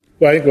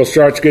Well, I think we'll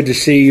start. It's good to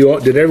see you.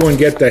 Did everyone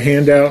get the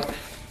handout?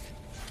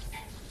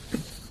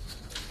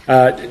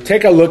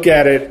 Take a look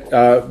at it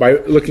by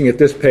looking at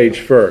this page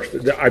first.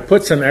 I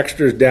put some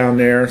extras down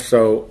there,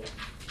 so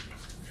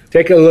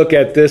take a look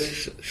at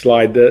this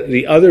slide.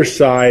 The other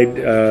side,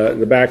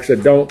 the back said,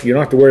 you don't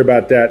have to worry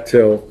about that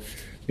till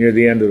near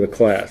the end of the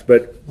class.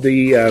 But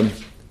when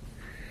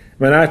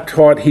I've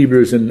taught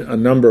Hebrews in a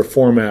number of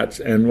formats,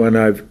 and when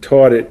I've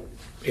taught it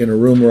in a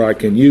room where I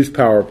can use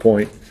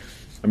PowerPoint,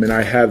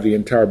 I have the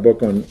entire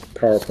book on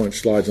PowerPoint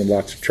slides and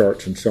lots of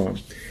charts and so on.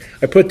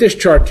 I put this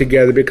chart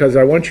together because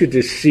I want you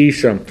to see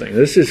something.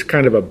 This is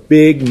kind of a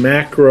big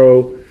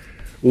macro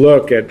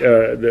look at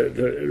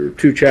the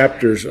two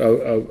chapters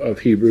of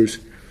Hebrews,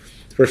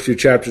 first two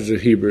chapters of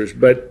Hebrews.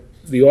 But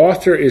the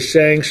author is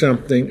saying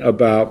something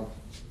about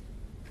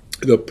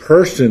the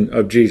person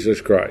of Jesus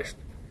Christ.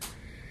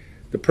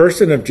 The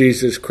person of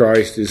Jesus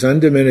Christ is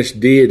undiminished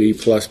deity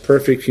plus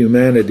perfect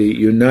humanity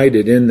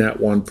united in that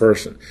one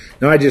person.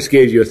 Now, I just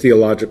gave you a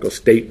theological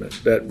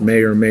statement that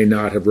may or may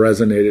not have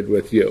resonated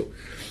with you.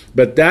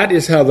 But that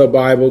is how the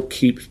Bible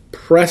keeps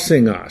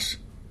pressing us.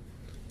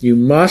 You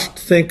must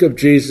think of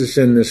Jesus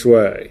in this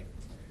way.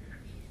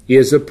 He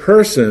is a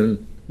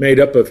person made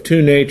up of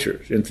two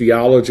natures. In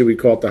theology, we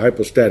call it the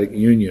hypostatic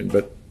union,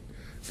 but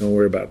don't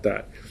worry about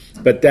that.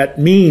 But that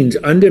means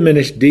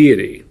undiminished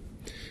deity.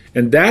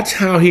 And that's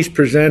how he's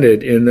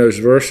presented in those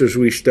verses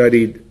we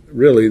studied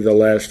really the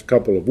last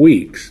couple of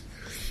weeks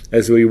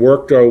as we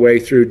worked our way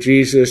through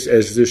Jesus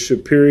as the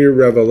superior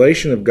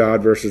revelation of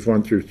God, verses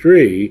 1 through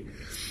 3,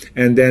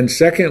 and then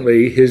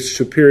secondly, his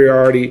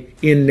superiority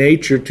in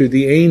nature to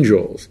the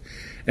angels.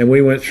 And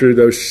we went through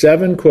those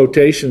 7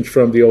 quotations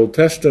from the Old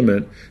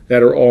Testament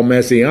that are all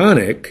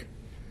messianic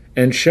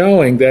and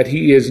showing that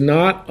he is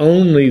not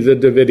only the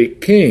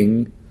Davidic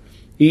king,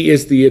 he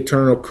is the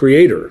eternal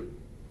creator.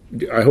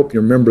 I hope you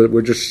remember that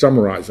we're just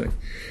summarizing.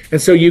 And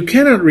so you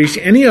cannot reach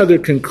any other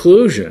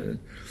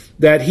conclusion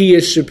that he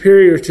is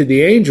superior to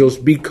the angels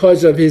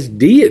because of his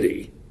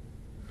deity.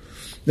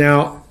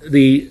 Now,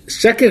 the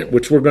second,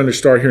 which we're going to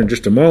start here in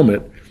just a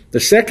moment, the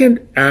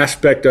second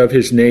aspect of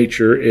his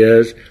nature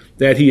is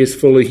that he is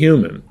fully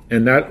human.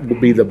 And that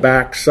will be the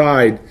back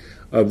side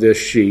of this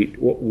sheet.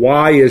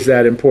 Why is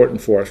that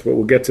important for us? Well,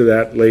 we'll get to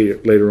that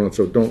later on.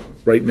 So don't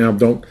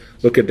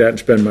look at that and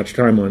spend much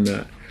time on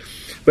that.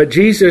 But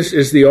Jesus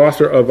is the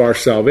author of our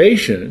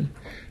salvation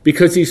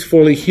because he's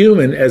fully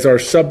human as our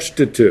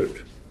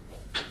substitute.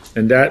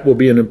 And that will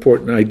be an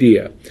important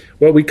idea.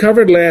 What we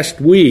covered last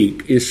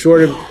week is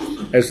sort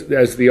of,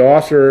 as the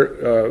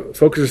author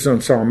focuses on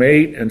Psalm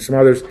 8 and some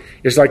others,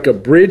 is like a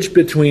bridge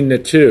between the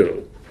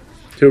two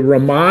to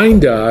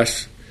remind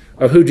us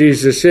of who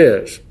Jesus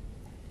is.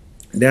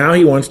 Now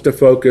he wants to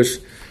focus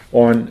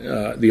on,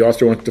 the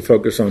author wants to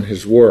focus on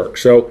his work.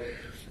 So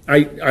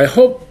I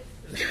hope,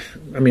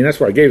 that's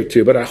why I gave it to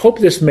you, but I hope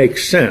this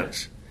makes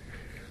sense,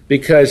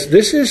 because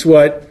this is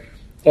what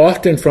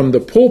often from the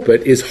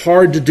pulpit is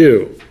hard to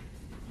do.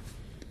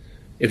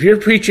 If you're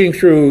preaching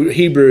through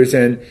Hebrews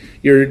and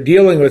you're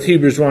dealing with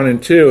Hebrews 1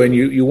 and 2, and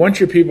you want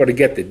your people to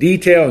get the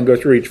detail and go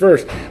through each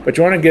verse, but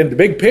you want to get the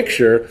big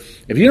picture,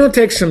 if you don't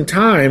take some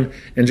time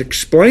and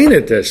explain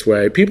it this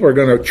way, people are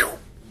going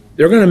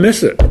to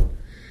miss it.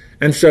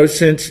 And so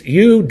since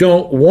you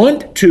don't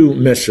want to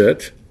miss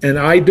it, and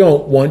I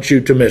don't want you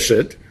to miss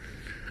it,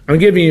 I'm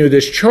giving you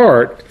this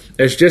chart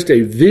as just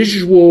a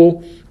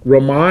visual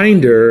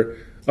reminder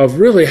of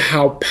really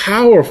how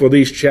powerful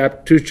these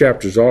two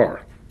chapters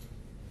are.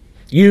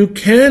 You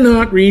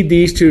cannot read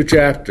these two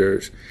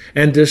chapters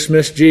and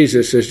dismiss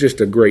Jesus as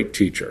just a great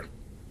teacher.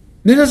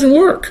 It doesn't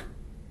work.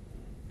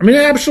 It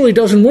absolutely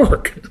doesn't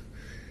work.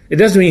 It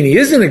doesn't mean he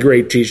isn't a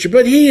great teacher,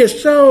 but he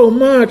is so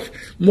much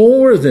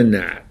more than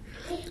that.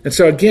 And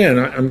so again,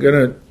 I'm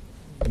going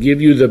to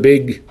give you the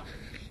big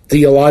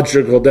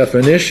theological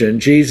definition.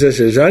 Jesus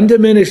is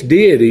undiminished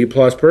deity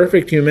plus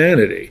perfect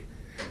humanity,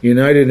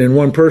 united in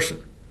one person,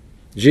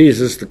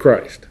 Jesus the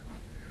Christ.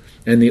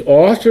 And the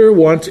author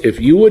wants, if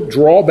you would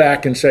draw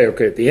back and say,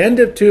 okay, at the end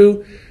of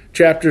 2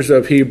 chapters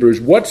of Hebrews,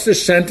 what's the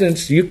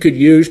sentence you could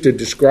use to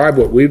describe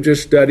what we've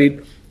just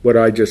studied, what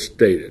I just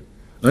stated?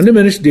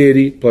 Undiminished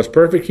deity plus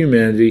perfect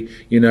humanity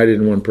united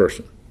in one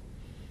person.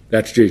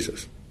 That's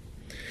Jesus.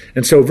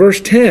 And so verse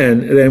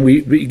 10, then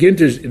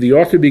the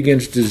author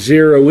begins to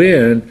zero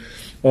in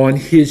on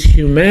his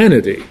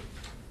humanity.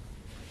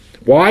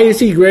 Why is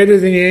he greater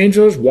than the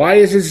angels? Why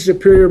is his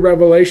superior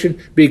revelation?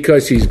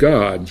 Because he's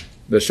God,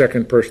 the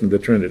second person of the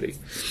Trinity.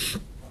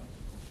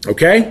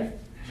 Okay?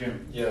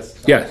 Jim,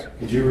 yes. Yes.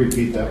 Could you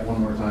repeat that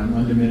one more time?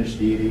 Undiminished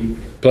deity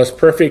plus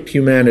perfect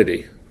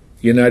humanity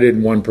united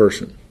in one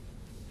person.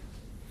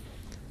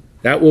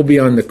 That will be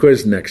on the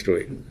quiz next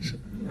week.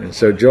 And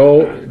so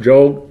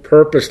Joel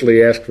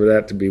purposely asked for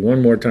that to be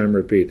one more time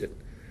repeated.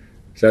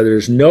 So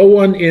there's no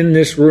one in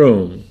this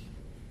room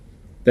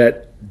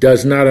that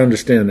does not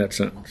understand that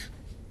sentence.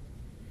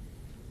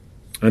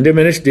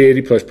 Undiminished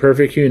deity plus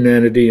perfect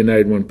humanity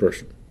united in one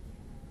person.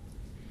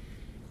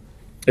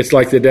 It's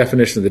like the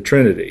definition of the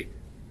Trinity,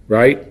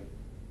 right?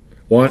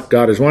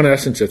 God is one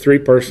essence of three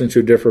persons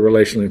who differ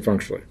relationally and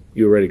functionally.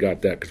 You already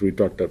got that because we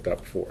talked about that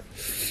before.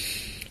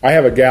 I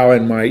have a gal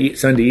in my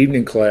Sunday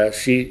evening class.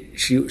 She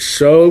was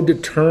so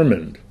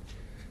determined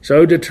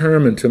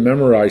to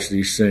memorize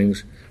these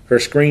things. Her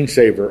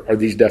screensaver are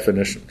these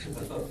definitions.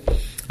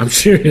 I'm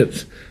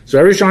serious. So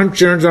every time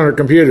she turns on her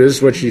computer, this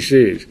is what she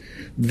sees.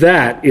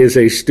 That is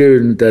a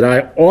student that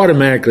I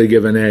automatically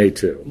give an A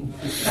to.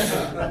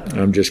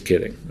 I'm just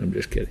kidding.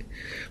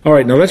 All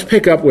right, now let's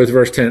pick up with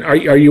verse 10. Are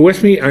you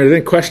with me? Are there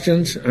any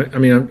questions?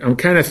 I'm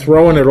kind of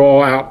throwing it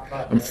all out.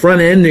 I'm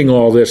front-ending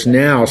all this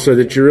now so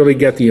that you really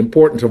get the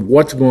importance of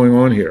what's going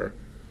on here.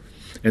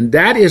 And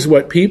that is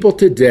what people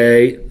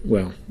today,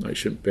 well, I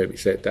shouldn't maybe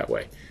say it that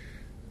way.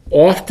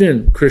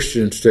 Often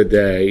Christians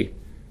today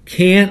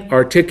can't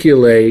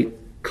articulate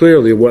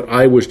clearly what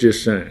I was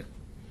just saying.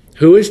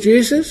 Who is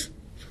Jesus?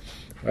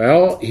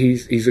 Well,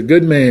 he's a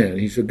good man.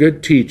 He's a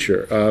good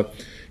teacher.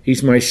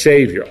 He's my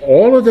Savior.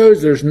 All of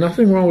those, there's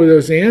nothing wrong with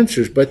those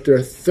answers, but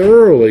they're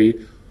thoroughly,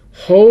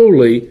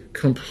 wholly,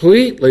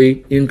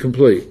 completely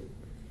incomplete.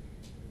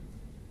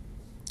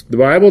 The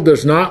Bible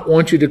does not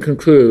want you to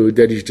conclude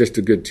that he's just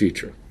a good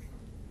teacher.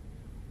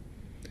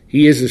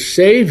 He is a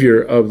Savior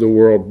of the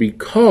world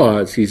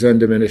because he's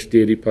undiminished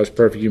deity plus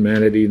perfect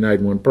humanity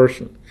united in one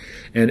person.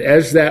 And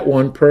as that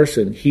one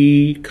person,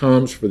 he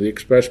comes for the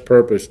express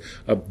purpose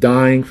of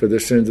dying for the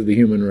sins of the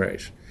human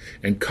race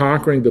and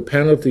conquering the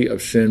penalty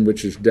of sin,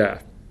 which is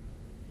death.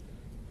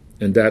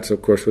 And that's,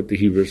 of course, what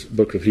the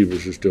book of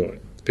Hebrews is doing.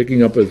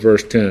 Picking up with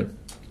verse 10.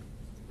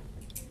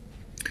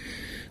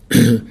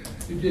 You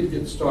did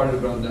get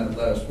started on that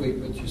last week,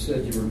 but you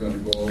said you were going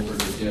to go over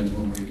it again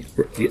when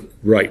we...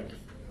 Right.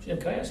 Jim,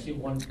 can I ask you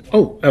one?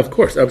 Oh, of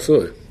course,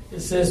 absolutely.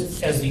 It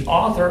says, as the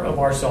author of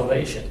our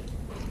salvation,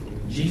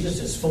 Jesus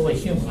is fully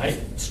human. I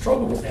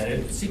struggle with that.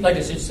 It seems like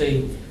it should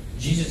say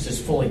Jesus is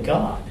fully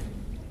God.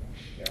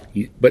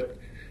 But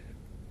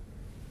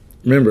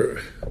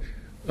remember,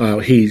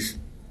 he's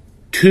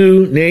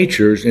two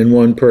natures in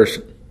one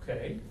person.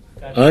 Okay.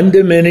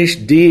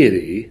 Undiminished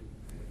deity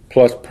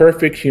plus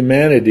perfect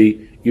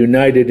humanity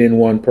united in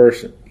one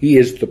person. He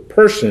is the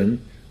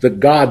person, the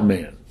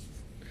God-man.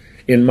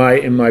 In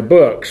my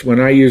books, when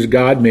I use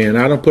God-man,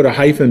 I don't put a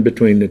hyphen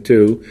between the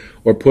two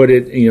or put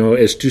it,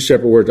 as two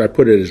separate words. I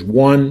put it as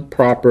one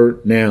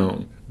proper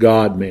noun,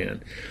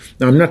 God-man.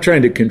 Now, I'm not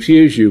trying to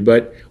confuse you,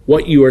 but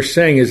what you are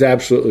saying is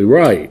absolutely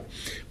right.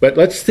 But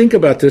let's think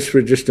about this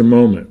for just a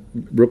moment,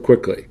 real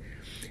quickly.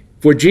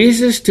 For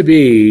Jesus to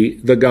be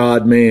the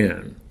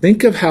God-man,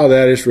 think of how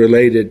that is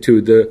related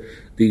to the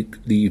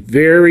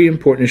very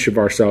important issue of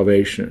our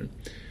salvation.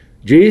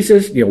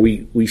 Jesus,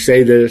 we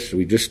say this,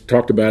 we just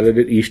talked about it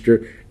at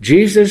Easter.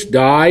 Jesus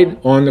died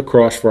on the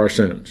cross for our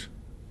sins.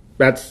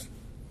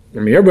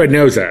 Everybody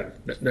knows that.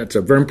 That's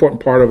a very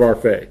important part of our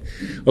faith.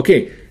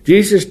 Okay,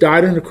 Jesus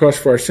died on the cross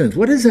for our sins.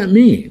 What does that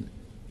mean?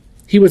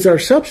 He was our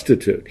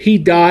substitute. He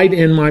died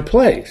in my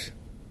place.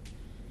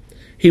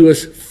 He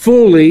was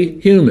fully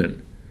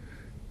human.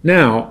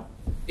 Now,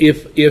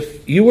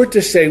 if you were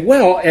to say,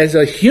 well, as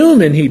a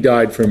human he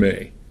died for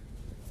me,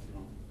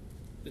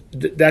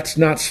 that's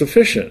not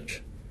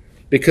sufficient.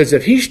 Because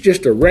if he's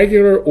just a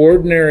regular,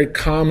 ordinary,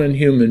 common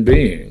human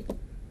being,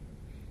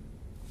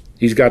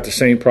 he's got the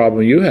same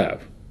problem you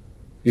have.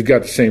 He's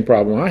got the same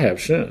problem I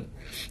have, sin.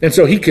 And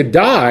so he could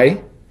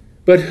die,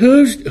 but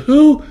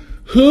who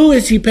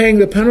is he paying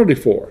the penalty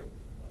for?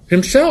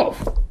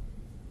 Himself.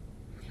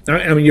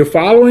 You're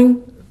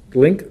following?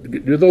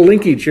 Do the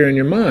linkage here in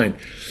your mind.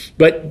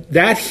 But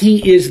that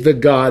he is the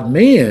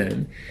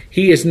God-man,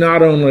 he is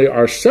not only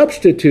our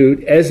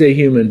substitute as a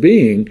human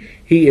being,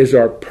 he is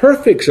our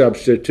perfect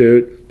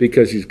substitute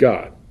because he's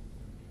God.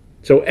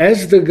 So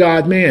as the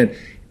God-man,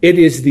 it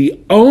is the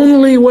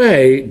only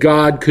way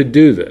God could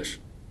do this.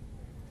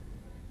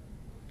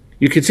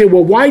 You could say,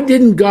 well, why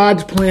didn't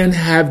God's plan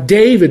have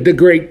David, the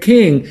great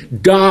king,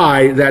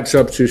 die that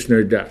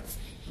substitutionary death?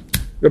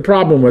 The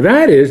problem with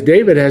that is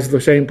David has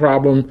the same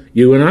problem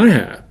you and I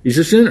have. He's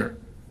a sinner.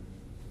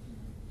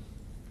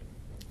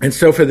 And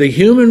so for the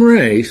human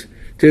race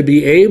to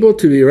be able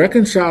to be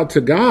reconciled to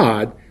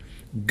God,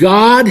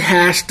 God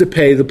has to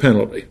pay the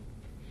penalty.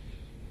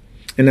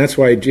 And that's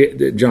why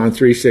John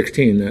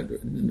 3:16,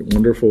 that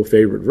wonderful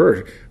favorite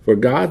verse, for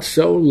God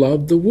so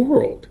loved the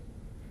world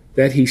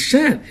that he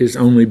sent his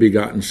only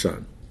begotten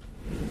Son.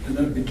 And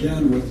that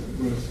began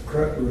with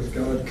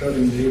God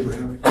cutting to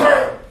Abraham.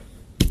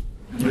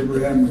 And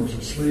Abraham was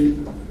asleep,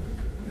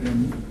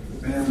 and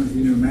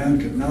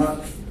man could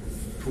not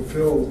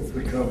fulfill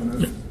the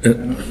covenant,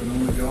 and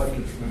only God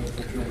could fulfill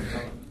the covenant.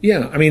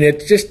 Yeah,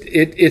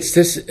 it's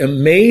this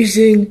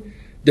amazing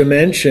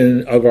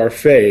dimension of our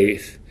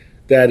faith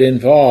that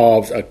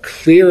involves a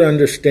clear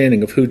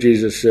understanding of who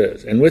Jesus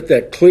is. And with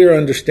that clear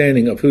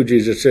understanding of who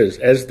Jesus is,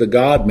 as the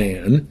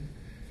God-man,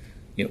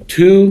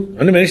 two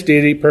undiminished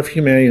deity, perfect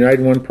humanity,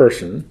 united in one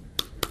person,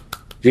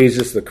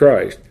 Jesus the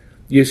Christ,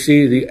 you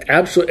see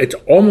it's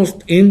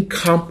almost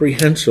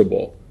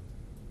incomprehensible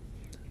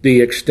the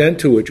extent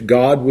to which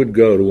God would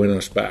go to win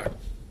us back.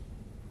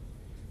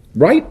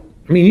 Right?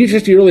 I mean, you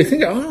really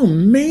think, oh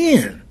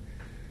man,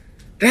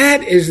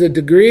 that is the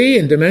degree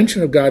and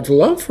dimension of God's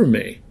love for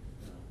me.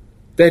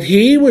 That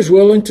he was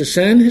willing to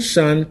send his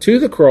son to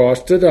the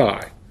cross to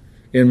die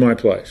in my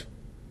place.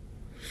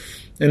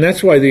 And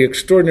that's why the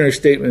extraordinary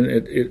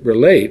statement it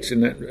relates,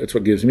 and that's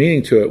what gives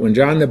meaning to it. When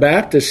John the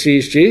Baptist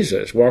sees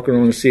Jesus walking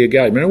along the Sea of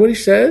Galilee, remember what he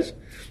says?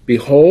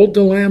 Behold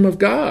the Lamb of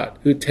God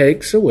who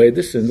takes away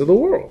the sins of the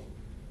world.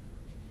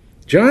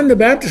 John the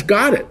Baptist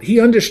got it.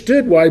 He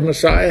understood why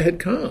Messiah had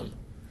come.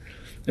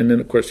 And then,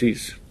 of course,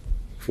 he's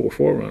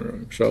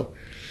forerunner. So,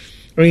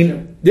 I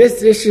mean,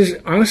 this is,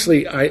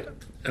 honestly,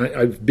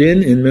 I've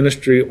been in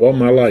ministry all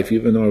my life,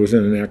 even though I was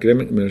in an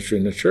academic ministry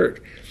in the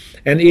church.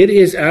 And it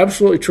is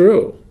absolutely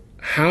true.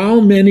 How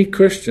many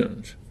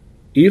Christians,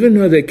 even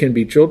though they can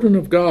be children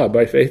of God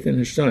by faith in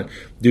his Son,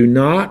 do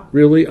not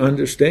really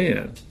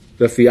understand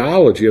the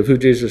theology of who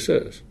Jesus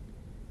is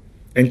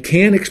and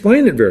can't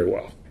explain it very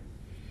well.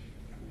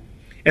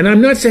 And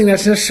I'm not saying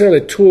that's necessarily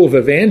a tool of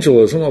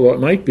evangelism, although it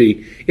might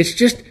be. It's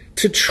just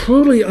to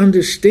truly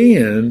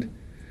understand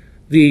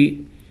the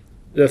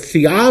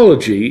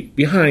theology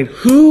behind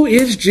who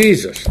is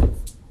Jesus.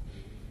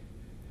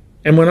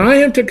 And when I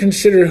am to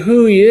consider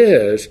who he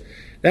is,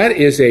 that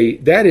is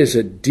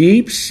a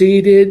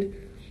deep-seated,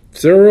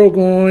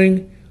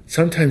 thoroughgoing,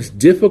 sometimes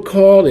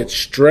difficult, it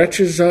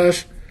stretches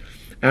us,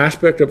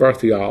 aspect of our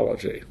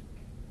theology.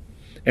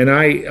 And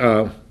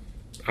I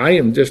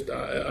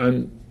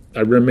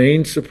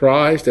remain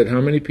surprised at how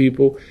many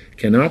people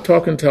cannot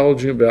talk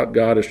intelligently about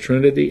God as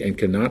Trinity and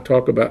cannot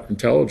talk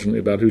intelligently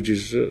about who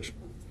Jesus is.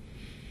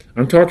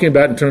 I'm talking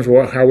about in terms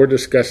of how we're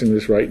discussing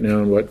this right now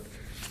and what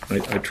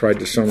I tried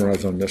to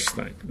summarize on this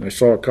thing. And I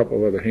saw a couple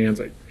of other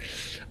hands.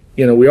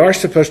 We are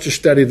supposed to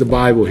study the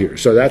Bible here,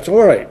 so that's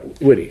all right,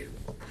 Woody.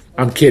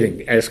 I'm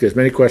kidding. Ask as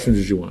many questions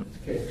as you want.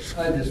 Okay,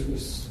 I just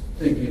was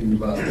thinking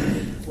about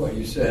what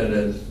you said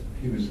as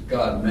he was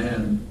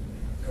God-man,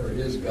 or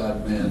is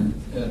God-man,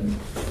 and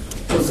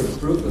the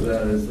proof of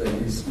that is that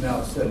he's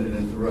now sitting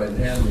at the right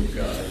hand of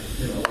God.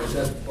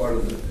 That's part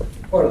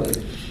of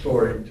the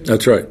story too.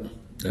 That's right.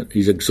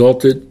 He's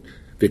exalted,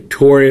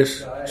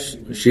 victorious,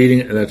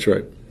 exceeding. That's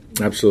right.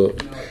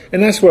 Absolutely.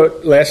 And that's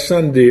what last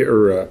Sunday,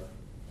 or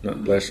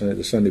not last Sunday,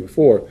 the Sunday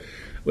before,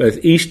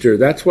 with Easter,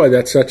 that's why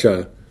that's such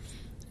a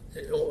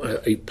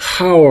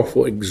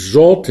powerful,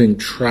 exalting,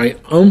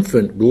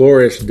 triumphant,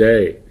 glorious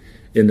day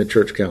in the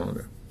church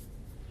calendar.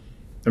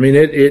 I mean,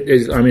 it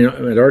is. I mean,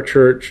 at our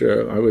church,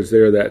 I was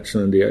there that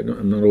Sunday.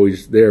 I'm not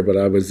always there, but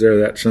I was there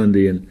that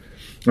Sunday, and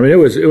I mean, it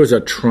was a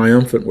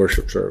triumphant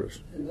worship service.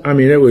 I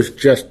mean, it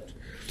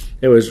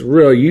was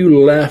real. You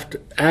left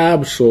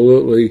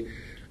absolutely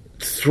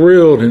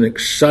thrilled and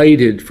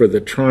excited for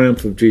the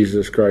triumph of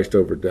Jesus Christ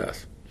over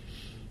death,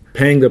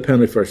 paying the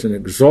penalty for us, and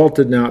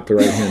exalted now at the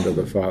right hand of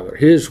the Father.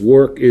 His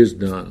work is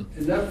done.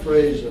 And that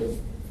phrase of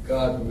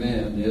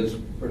God-man is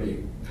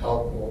pretty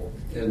helpful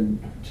to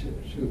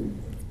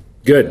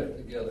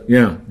Good.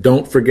 Yeah,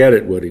 don't forget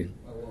it, Woody.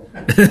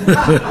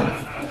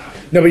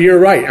 No, but you're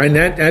right, and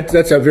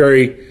that's a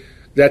very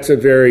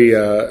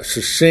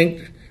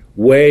succinct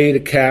way to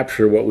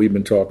capture what we've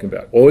been talking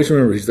about. Always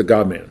remember, he's the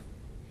God-man.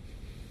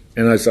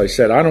 And as I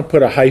said, I don't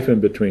put a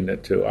hyphen between the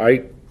two.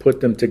 I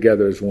put them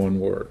together as one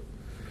word.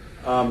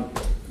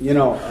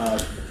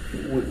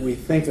 We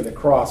think of the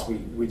cross,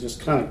 we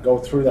just kind of go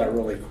through that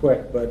really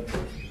quick, but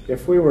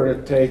if we were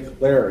to take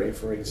Larry,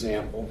 for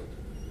example,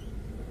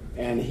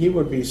 and he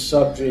would be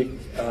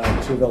subject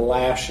to the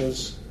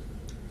lashes,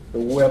 the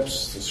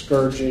whips, the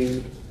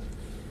scourging.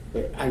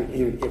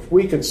 If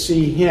we could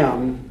see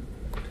him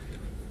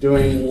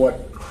doing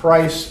what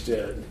Christ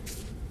did,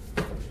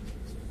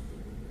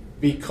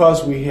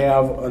 because we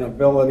have an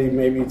ability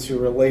maybe to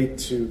relate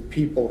to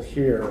people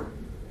here,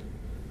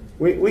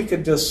 we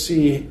could just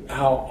see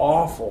how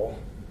awful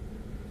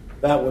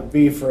that would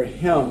be for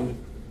him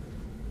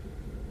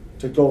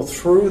to go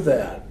through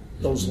that.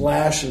 Those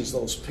lashes,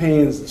 those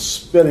pains, the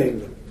spitting,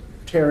 the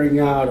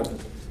tearing out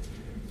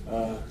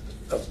of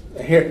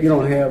hair. You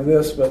don't have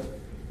this, but,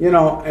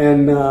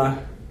 and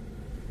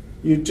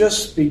you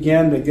just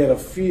begin to get a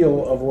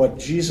feel of what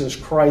Jesus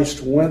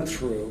Christ went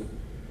through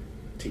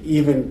to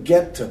even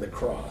get to the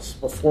cross,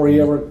 before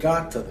he ever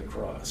got to the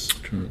cross.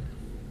 True.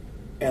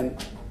 And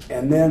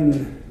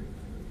then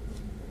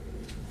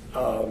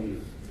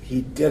he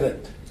did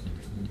it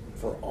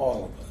for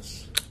all of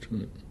us.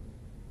 True.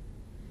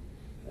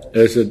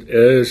 As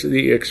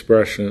the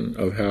expression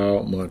of how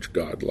much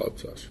God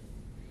loves us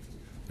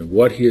and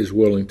what he is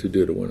willing to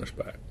do to win us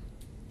back.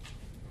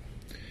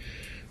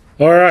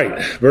 All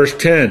right, verse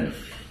 10.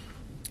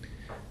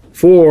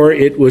 For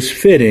it was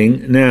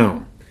fitting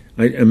now.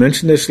 I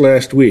mentioned this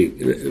last week.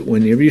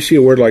 Whenever you see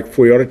a word like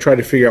for, you ought to try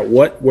to figure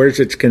out where's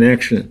its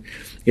connection.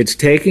 It's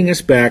taking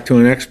us back to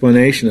an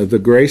explanation of the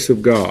grace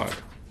of God,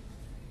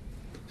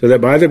 so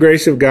that by the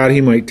grace of God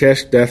he might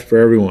test death for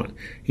everyone.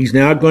 He's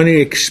now going to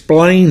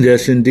explain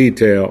this in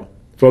detail,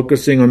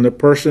 focusing on the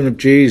person of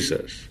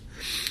Jesus.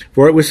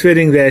 For it was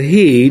fitting that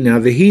he, now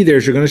the he there,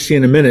 as you're going to see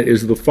in a minute,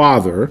 is the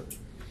Father.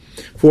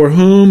 for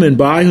whom and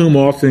by whom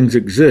all things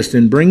exist,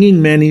 in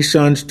bringing many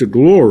sons to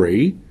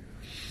glory.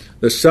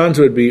 The sons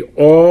would be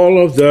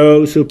all of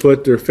those who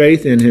put their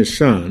faith in his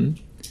Son,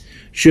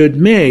 should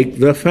make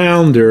the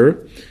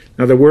founder.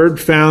 Now the word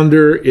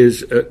founder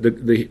is,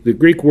 the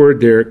Greek word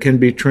there can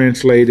be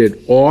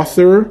translated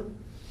author,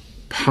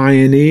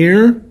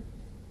 pioneer.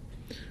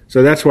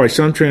 So that's why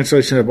some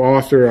translations have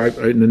author.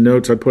 In the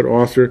notes I put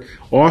author.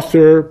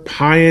 Author,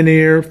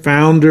 pioneer,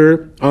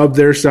 founder of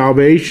their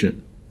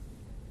salvation.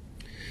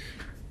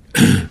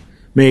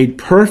 Made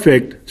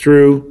perfect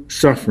through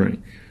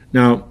suffering.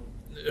 Now,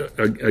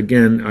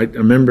 again, I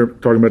remember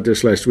talking about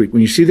this last week.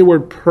 When you see the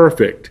word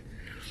perfect,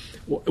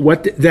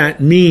 what that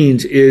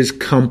means is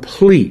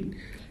complete.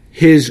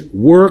 His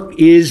work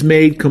is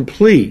made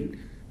complete,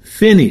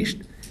 finished.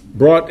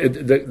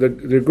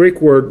 The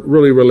Greek word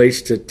really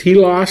relates to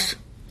telos.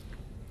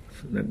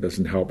 That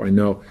doesn't help, I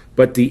know.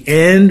 But the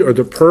end or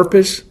the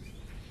purpose.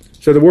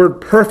 So the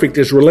word perfect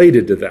is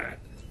related to that.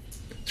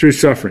 Through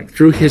suffering.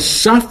 Through his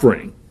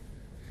suffering,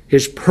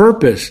 his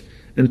purpose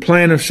and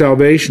plan of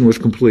salvation was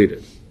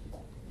completed.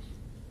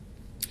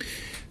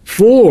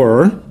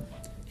 For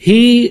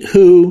he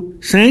who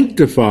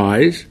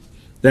sanctifies,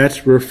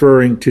 that's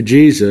referring to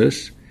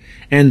Jesus,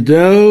 and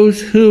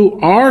those who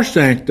are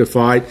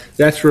sanctified,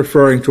 that's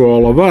referring to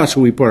all of us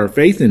who we put our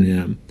faith in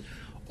him,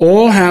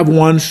 all have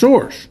one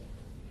source.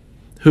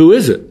 Who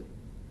is it?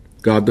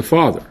 God the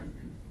Father.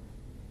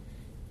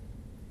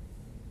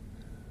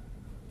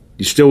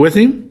 You still with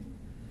him?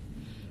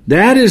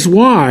 That is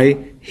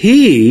why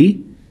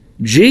he,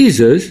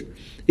 Jesus,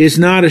 is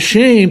not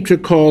ashamed to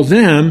call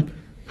them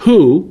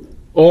who,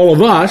 all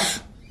of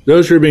us,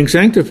 those who are being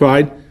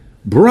sanctified,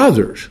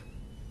 brothers.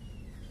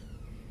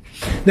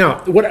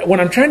 Now, what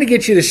I'm trying to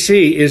get you to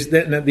see is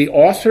that the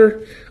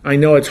author, I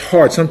know it's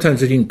hard,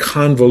 sometimes it's in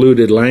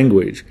convoluted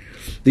language.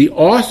 The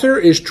author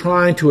is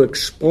trying to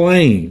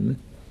explain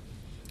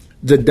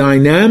the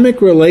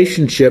dynamic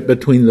relationship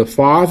between the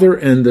Father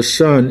and the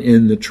Son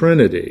in the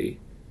Trinity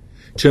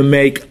to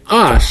make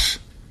us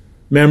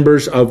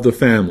members of the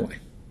family.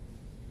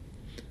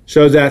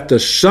 So that the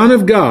Son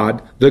of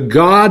God, the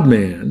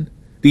God-man,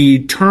 the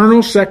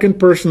eternal second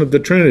person of the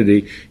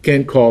Trinity,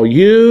 can call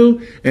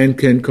you and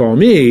can call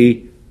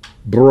me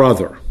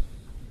brother.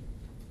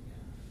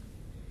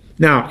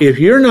 Now, if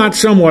you're not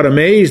somewhat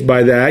amazed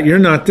by that, you're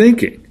not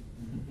thinking.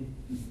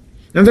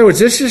 In other words,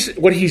 this is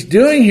what he's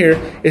doing here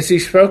is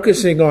he's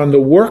focusing on the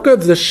work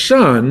of the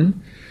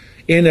Son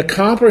in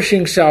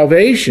accomplishing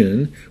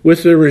salvation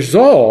with the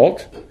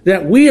result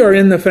that we are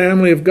in the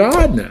family of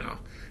God now,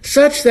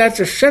 such that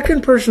the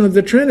second person of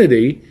the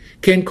Trinity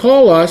can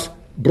call us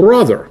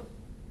brother.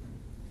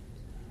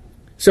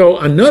 So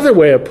another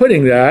way of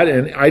putting that,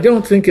 and I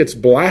don't think it's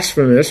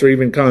blasphemous or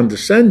even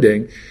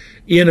condescending,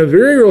 in a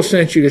very real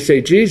sense you could say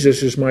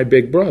Jesus is my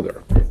big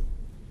brother.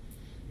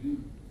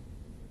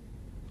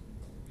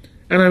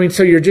 And I mean,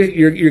 so you're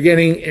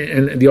getting,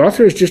 and the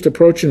author is just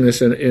approaching this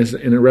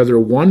in a rather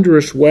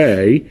wondrous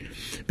way,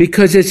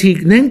 because as he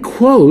then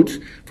quotes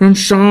from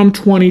Psalm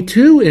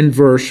 22 in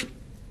the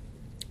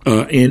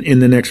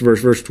next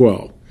verse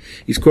 12.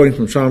 He's quoting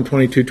from Psalm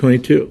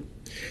 22:22,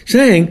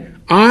 saying,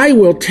 I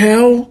will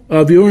tell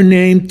of your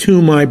name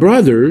to my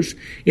brothers.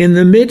 In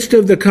the midst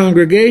of the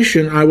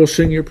congregation, I will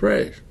sing your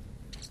praise.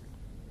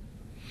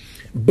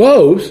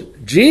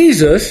 Both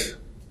Jesus,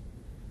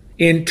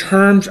 in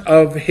terms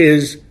of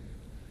his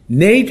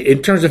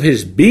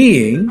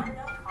being,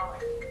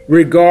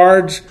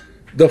 regards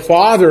the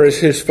Father as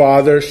his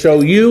Father,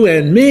 so you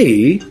and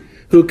me,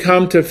 who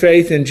come to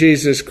faith in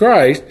Jesus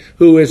Christ,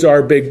 who is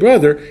our big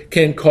brother,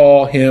 can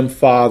call him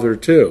Father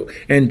too.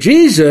 And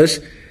Jesus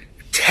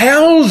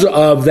tells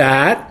of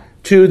that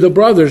to the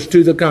brothers,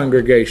 to the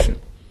congregation.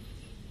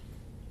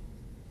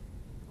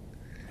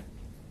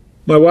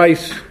 My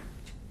wife's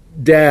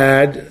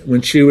dad,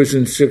 when she was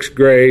in 6th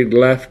grade,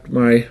 left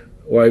my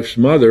wife's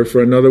mother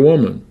for another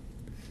woman.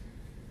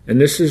 And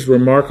this is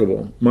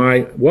remarkable.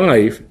 My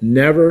wife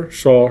never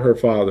saw her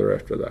father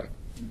after that.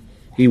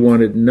 He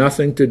wanted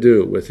nothing to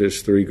do with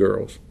his 3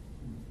 girls.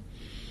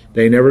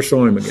 They never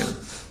saw him again.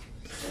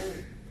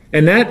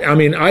 And that, I'm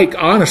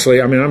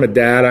a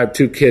dad, I have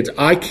 2 kids.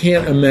 I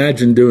can't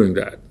imagine doing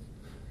that.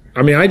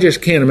 I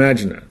just can't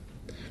imagine that.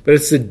 But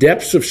it's the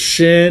depths of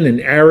sin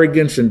and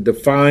arrogance and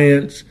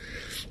defiance.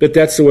 But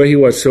that's the way he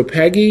was. So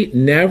Peggy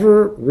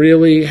never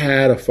really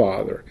had a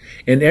father.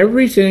 And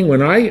everything,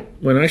 when I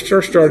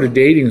started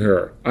dating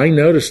her, I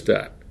noticed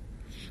that.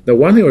 The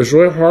one thing that was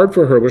really hard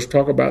for her was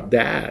talk about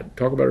dad,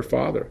 talk about her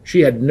father. She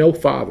had no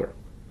father.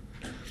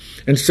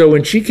 And so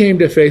when she came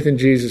to faith in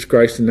Jesus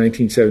Christ in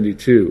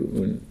 1972,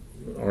 when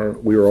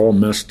we were all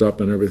messed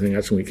up and everything,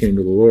 that's when we came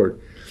to the Lord.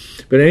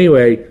 But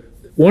anyway,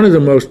 one of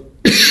the most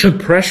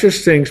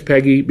precious things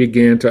Peggy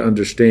began to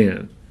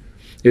understand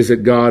is that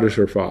God is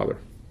her father.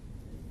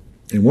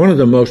 And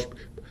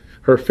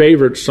her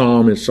favorite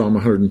psalm is Psalm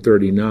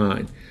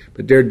 139.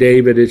 But there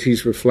David, as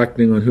he's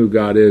reflecting on who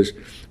God is,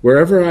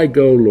 wherever I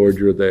go, Lord,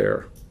 you're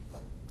there.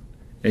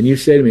 And you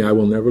say to me, I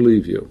will never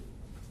leave you.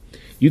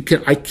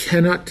 I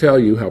cannot tell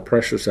you how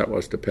precious that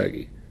was to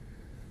Peggy.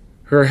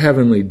 her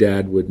heavenly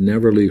dad would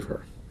never leave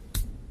her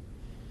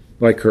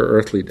like her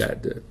earthly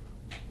dad did.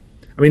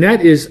 I mean,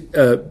 that is,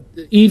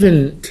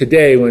 even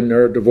today when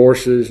there are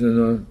divorces and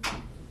the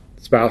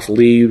spouse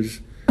leaves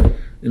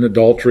in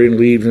adultery and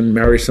leaves and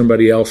marries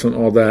somebody else and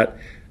all that,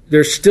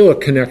 there's still a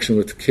connection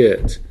with the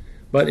kids.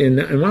 But in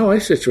my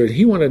wife's situation,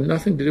 he wanted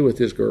nothing to do with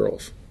his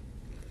girls.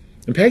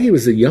 And Peggy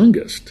was the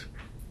youngest.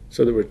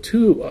 So there were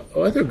two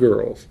other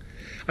girls.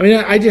 I mean,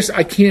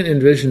 I can't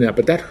envision that,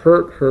 but that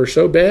hurt her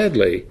so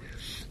badly.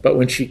 But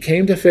when she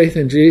came to faith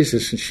in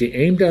Jesus and she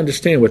aimed to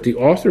understand what the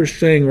author is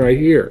saying right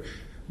here,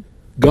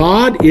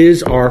 God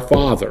is our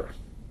Father.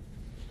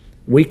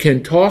 We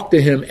can talk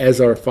to him as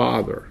our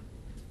Father.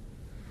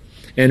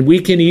 And we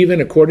can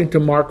even, according to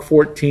Mark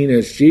 14,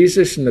 as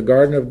Jesus in the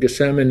Garden of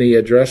Gethsemane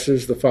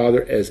addresses the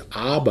Father as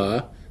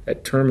Abba,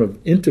 that term of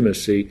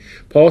intimacy,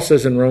 Paul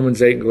says in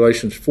Romans 8 and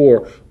Galatians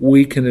 4,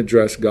 we can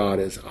address God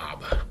as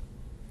Abba,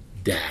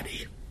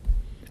 Daddy.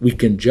 We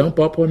can jump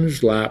up on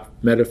his lap,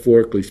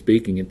 metaphorically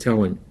speaking, and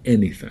tell him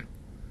anything.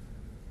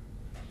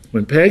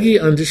 When Peggy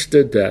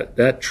understood that,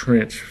 that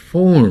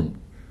transformed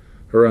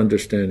her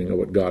understanding of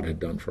what God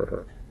had done for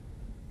her.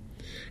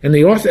 And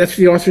that's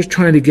the author's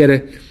trying to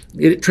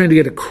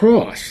get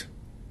across.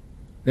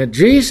 That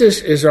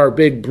Jesus is our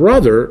big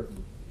brother,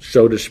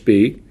 so to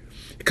speak,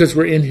 because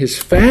we're in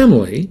his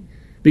family,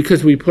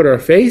 because we put our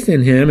faith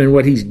in him and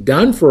what he's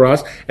done for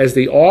us as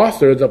the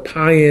author, the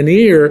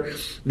pioneer,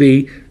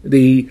 the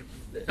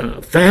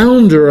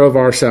founder of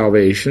our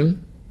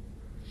salvation,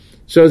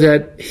 so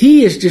that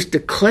he is just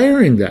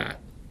declaring that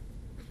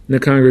in the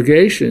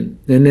congregation.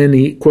 And then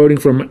he, quoting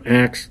from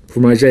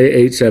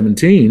Isaiah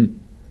 8:17,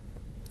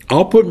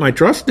 I'll put my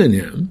trust in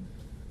him.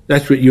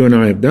 That's what you and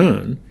I have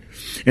done.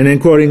 And then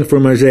quoting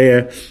from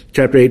Isaiah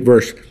chapter 8,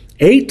 verse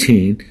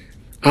 18,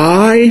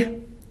 I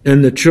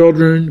and the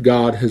children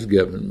God has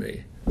given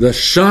me, the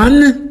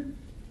Son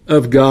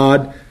of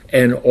God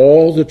and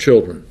all the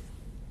children,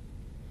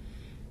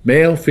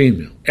 male,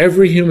 female,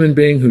 every human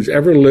being who's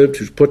ever lived,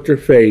 who's put their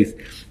faith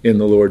in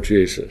the Lord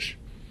Jesus.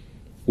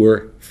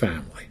 We're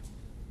family.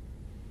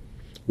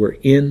 We're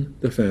in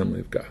the family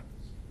of God.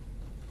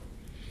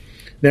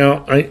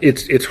 Now,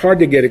 it's hard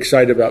to get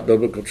excited about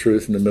biblical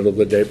truth in the middle of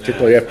the day,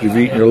 particularly after you've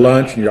eaten your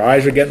lunch and your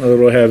eyes are getting a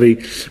little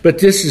heavy. But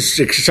this is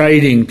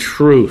exciting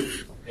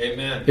truth.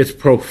 Amen. It's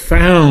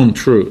profound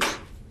truth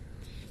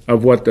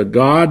of what the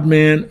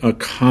God-man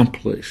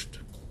accomplished.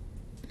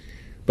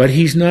 But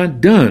he's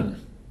not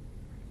done.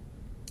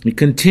 He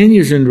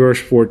continues in verse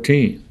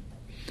 14.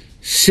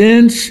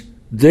 Since,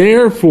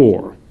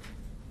 therefore,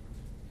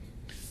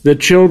 the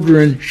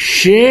children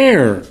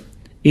share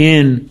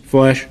in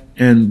flesh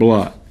and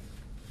blood,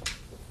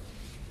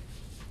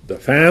 the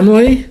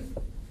family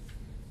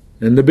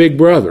and the big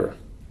brother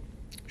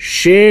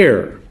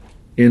share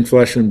in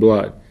flesh and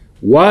blood.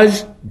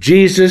 Was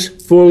Jesus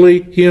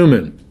fully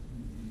human?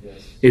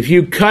 Yes. If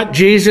you cut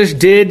Jesus,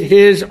 did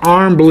his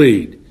arm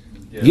bleed?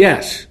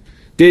 Yes.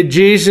 Did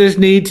Jesus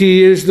need to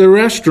use the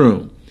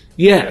restroom?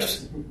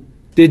 Yes.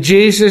 Did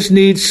Jesus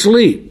need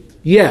sleep?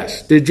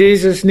 Yes. Did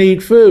Jesus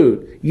need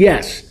food?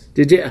 Yes.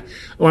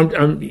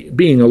 I'm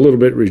being a little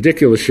bit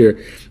ridiculous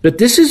here, but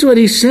this is what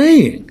he's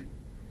saying.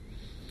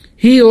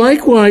 He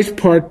likewise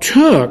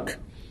partook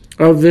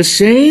of the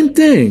same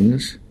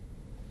things,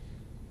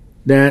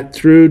 that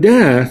through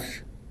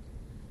death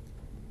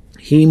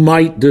he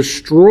might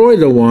destroy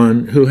the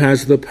one who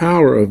has the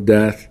power of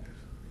death,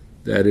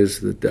 that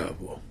is the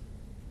devil.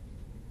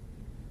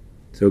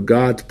 So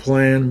God's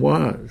plan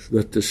was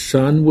that the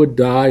Son would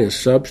die a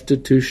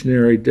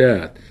substitutionary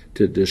death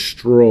to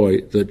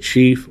destroy the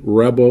chief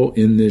rebel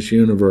in this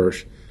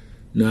universe,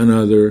 none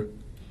other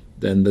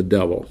than the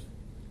devil.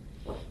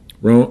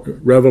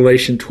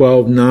 Revelation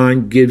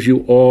 12:9 gives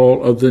you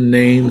all of the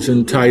names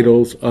and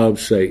titles of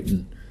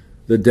Satan,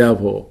 the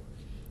devil,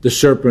 the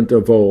serpent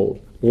of old,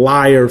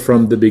 liar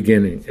from the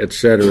beginning,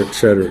 etc.,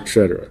 etc.,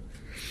 etc.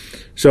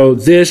 So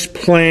this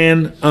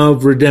plan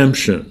of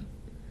redemption,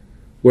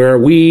 where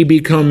we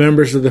become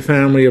members of the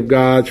family of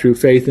God through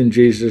faith in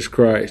Jesus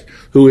Christ,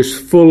 who is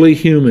fully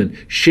human,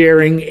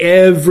 sharing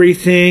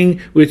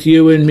everything with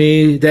you and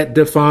me that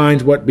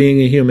defines what being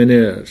a human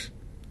is,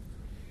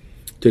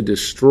 to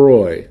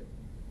destroy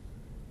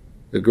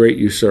the great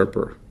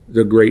usurper,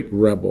 the great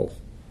rebel,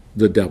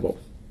 the devil,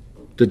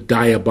 the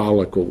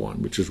diabolical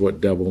one, which is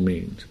what devil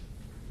means.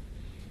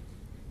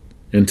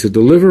 And to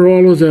deliver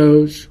all of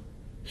those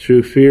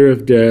through fear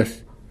of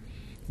death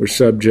were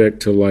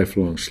subject to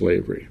lifelong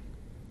slavery.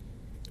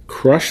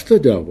 Crush the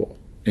devil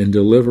and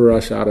deliver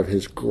us out of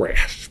his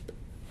grasp,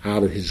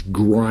 out of his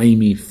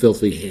grimy,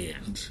 filthy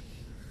hands.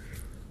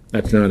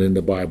 That's not in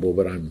the Bible,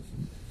 but I'm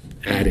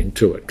adding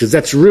to it, because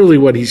that's really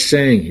what he's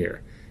saying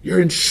here.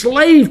 You're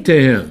enslaved to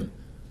him.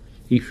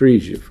 He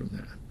frees you from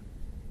that.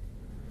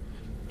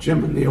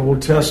 Jim, in the Old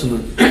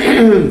Testament,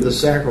 the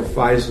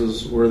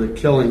sacrifices were the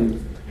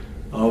killing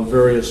of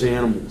various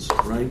animals,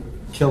 right?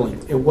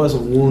 Killing. It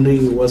wasn't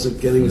wounding, it wasn't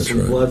getting That's some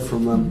right. blood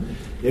from them.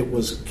 It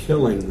was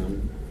killing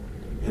them.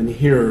 And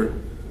here,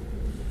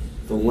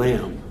 the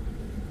lamb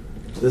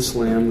this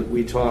Lamb that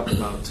we talk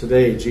about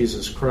today,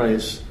 Jesus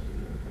Christ,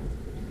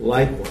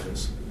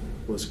 likewise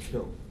was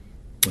killed.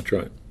 That's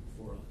right.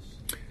 For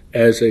us.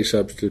 As a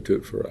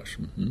substitute for us.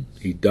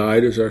 He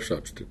died as our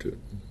substitute.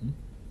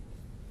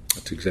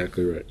 That's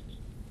exactly right.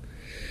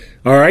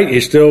 All right, you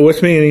still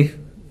with me? Any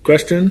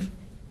questions?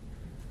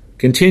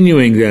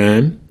 Continuing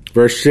then,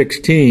 verse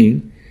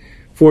 16,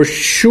 for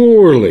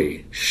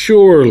surely,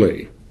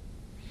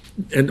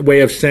 and the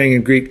way of saying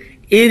in Greek,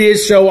 it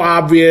is so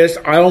obvious,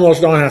 I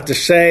almost don't have to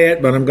say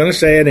it, but I'm going to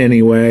say it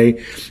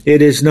anyway.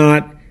 It is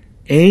not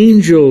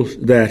angels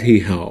that he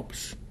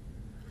helps,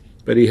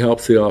 but he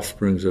helps the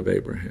offsprings of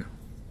Abraham.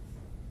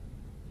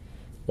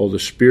 All the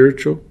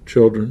spiritual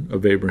children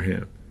of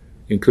Abraham,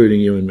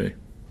 including you and me.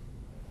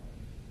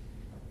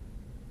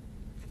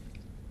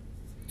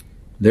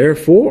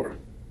 Therefore,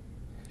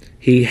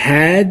 he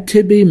had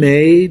to be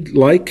made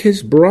like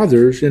his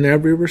brothers in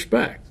every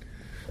respect.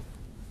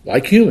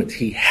 Like humans.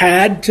 He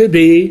had to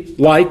be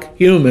like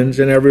humans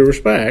in every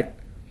respect,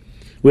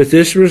 with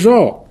this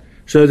result,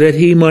 so that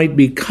he might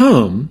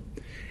become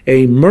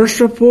a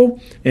merciful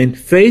and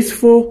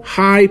faithful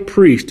high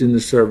priest in the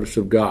service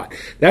of God.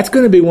 That's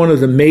going to be one of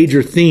the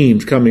major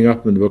themes coming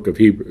up in the book of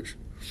Hebrews.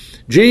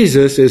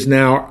 Jesus is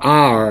now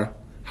our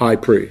high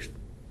priest,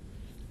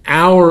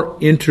 our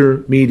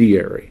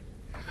intermediary,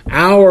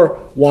 our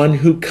one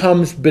who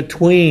comes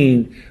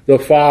between the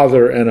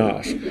Father and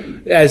us.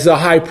 As the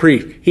high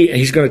priest,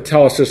 he's going to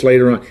tell us this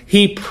later on.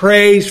 He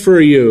prays for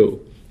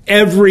you.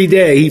 Every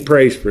day he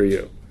prays for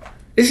you.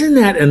 Isn't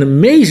that an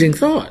amazing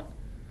thought?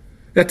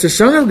 That the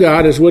Son of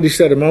God, is what he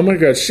said a moment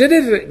ago, sitting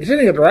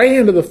at the right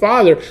hand of the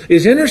Father,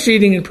 is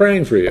interceding and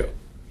praying for you.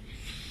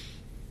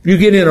 You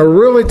get in a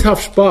really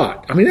tough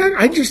spot. I mean,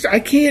 I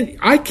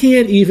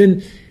can't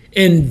even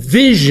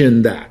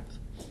envision that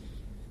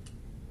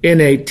in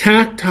a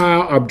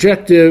tactile,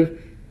 objective,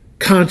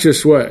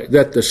 conscious way,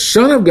 that the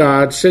Son of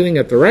God sitting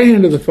at the right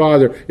hand of the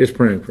Father is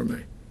praying for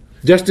me.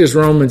 Just as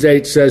Romans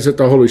 8 says that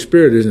the Holy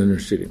Spirit is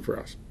interceding for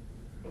us.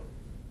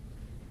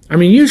 I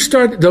mean,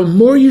 the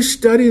more you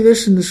study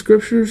this in the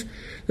Scriptures,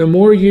 the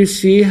more you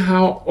see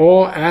how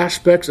all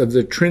aspects of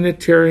the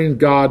Trinitarian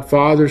God,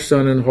 Father,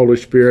 Son, and Holy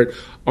Spirit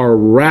are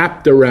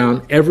wrapped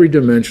around every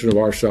dimension of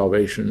our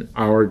salvation,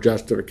 our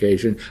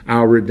justification,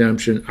 our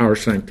redemption, our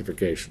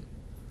sanctification.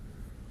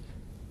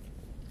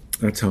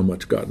 That's how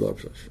much God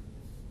loves us.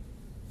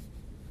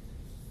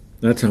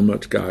 That's how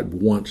much God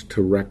wants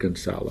to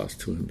reconcile us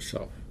to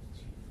himself.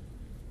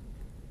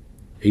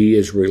 He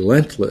is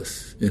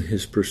relentless in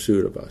his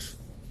pursuit of us.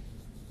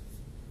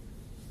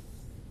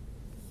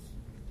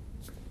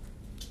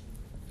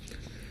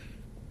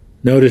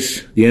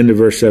 Notice the end of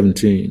verse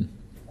 17.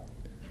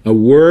 A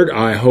word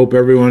I hope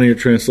every one of your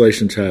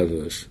translations has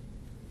this.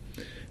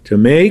 To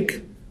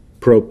make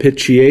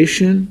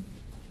propitiation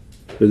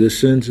for the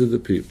sins of the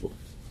people.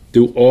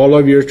 Do all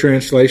of your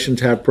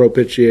translations have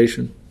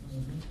propitiation?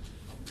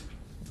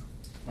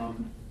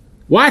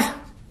 What?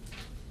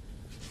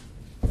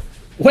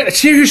 What?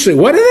 Seriously,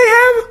 what do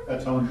they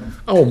have? Atonement.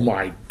 Oh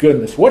my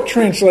goodness. What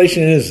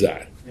translation is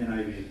that?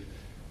 NIV.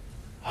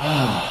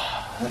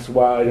 That's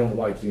why I don't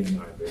like the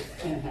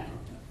NIV.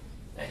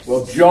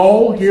 Well,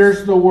 Joel,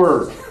 here's the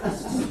word.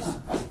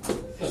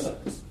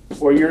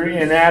 Or your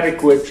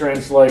inadequate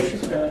translation.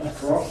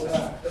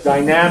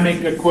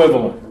 Dynamic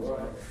equivalent.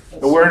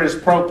 The word is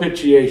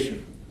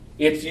propitiation.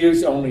 It's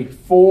used only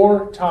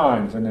 4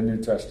 times in the New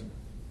Testament.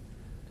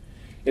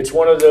 It's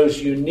one of those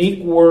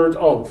unique words.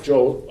 Oh,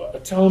 Joel,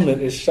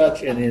 atonement is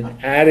such an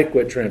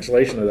inadequate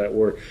translation of that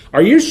word.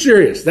 Are you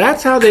serious?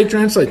 That's how they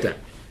translate that?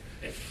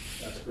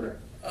 That's correct.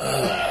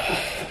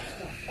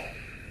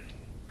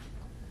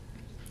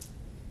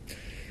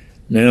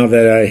 Now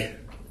that I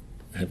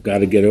have got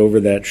to get over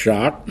that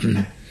shock,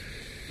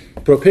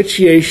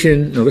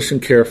 propitiation, now listen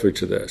carefully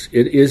to this.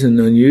 It is an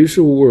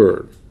unusual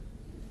word.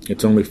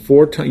 It's only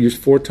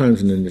used 4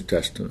 times in the New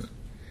Testament.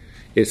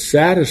 It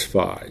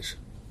satisfies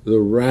the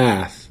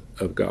wrath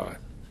of God.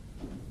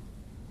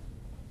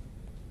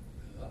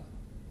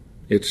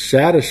 It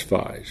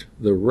satisfies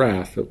the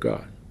wrath of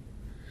God.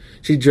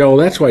 See, Joel,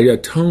 that's why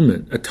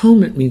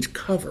atonement means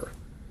cover.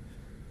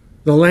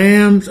 The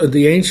lambs of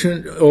the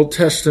ancient Old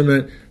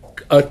Testament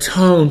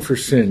atoned for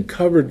sin,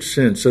 covered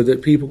sin, so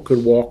that people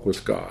could walk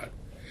with God.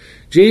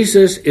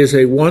 Jesus is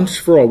a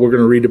once-for-all, we're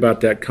going to read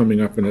about that coming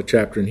up in a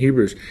chapter in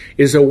Hebrews,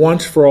 is a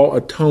once-for-all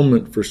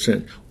atonement for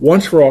sin.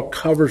 Once-for-all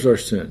covers our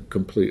sin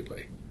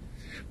completely.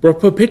 But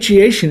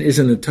propitiation is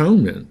an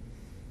atonement.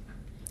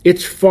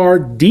 It's far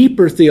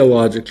deeper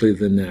theologically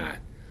than that.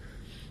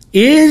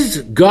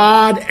 Is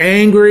God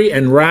angry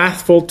and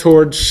wrathful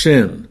towards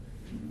sin?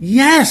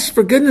 Yes,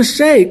 for goodness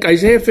sake.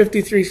 Isaiah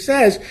 53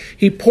 says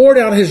he poured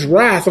out his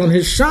wrath on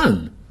his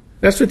son.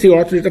 That's why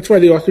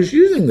the author's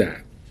using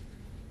that.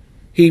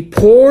 He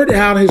poured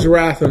out his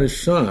wrath on his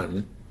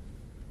son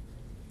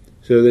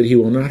so that he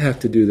will not have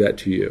to do that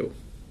to you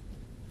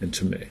and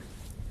to me.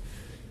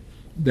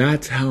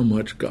 That's how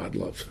much God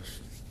loves us.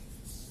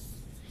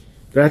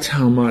 That's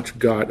how much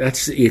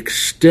that's the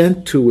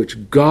extent to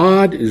which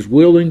God is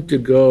willing to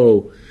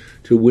go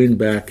to win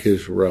back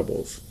his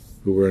rebels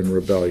who were in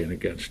rebellion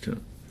against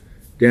him.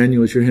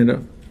 Daniel, is your hand up?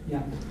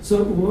 Yeah.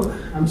 So,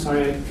 I'm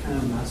sorry, I kind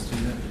of lost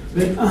you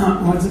there.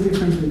 But what's the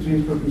difference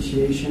between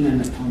propitiation and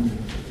atonement?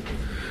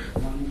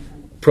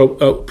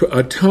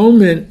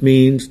 Atonement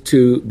means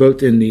to,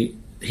 both in the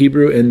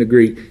Hebrew and the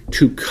Greek,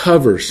 to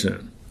cover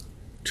sin,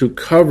 to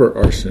cover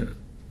our sin.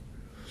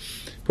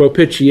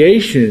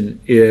 Propitiation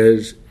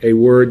is a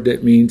word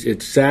that means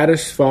it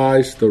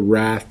satisfies the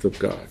wrath of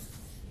God.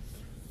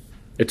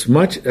 That's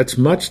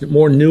much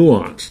more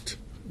nuanced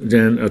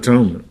than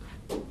atonement,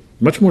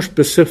 much more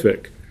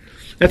specific.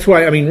 That's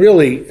why,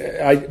 really,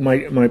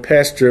 my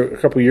pastor a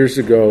couple years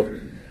ago,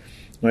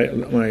 my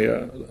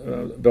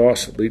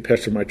boss, lead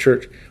pastor of my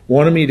church,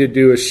 wanted me to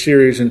do a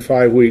series in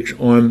 5 weeks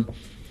on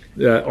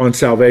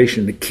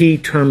salvation, the key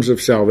terms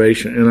of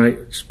salvation, and I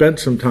spent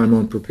some time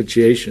on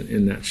propitiation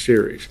in that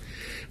series,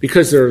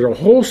 because there's a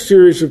whole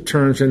series of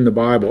terms in the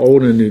Bible,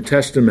 Old and New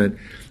Testament,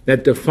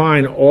 that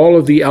define all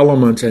of the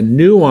elements and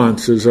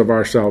nuances of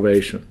our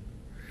salvation.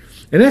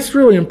 And that's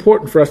really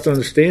important for us to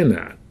understand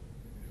that,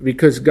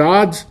 because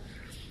God's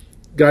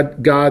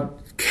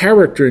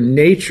character and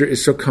nature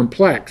is so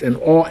complex, and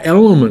all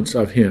elements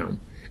of him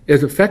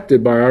is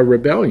affected by our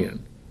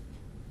rebellion.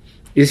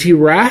 Is he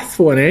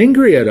wrathful and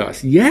angry at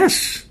us?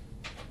 Yes,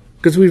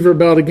 because we've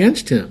rebelled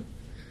against him.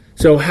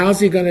 So how's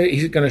he's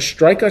going to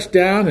strike us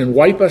down and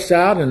wipe us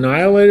out,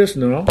 annihilate us?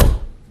 No.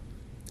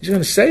 He's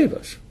going to save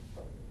us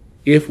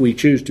if we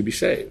choose to be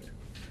saved.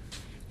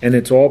 And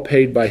it's all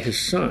paid by his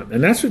Son.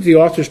 And that's what the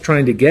author's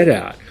trying to get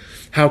at.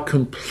 How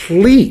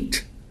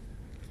complete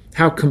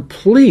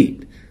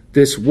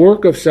this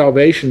work of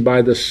salvation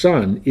by the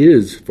Son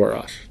is for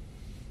us.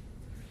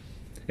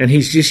 And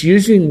he's just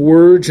using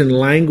words and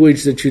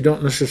language that you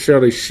don't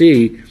necessarily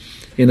see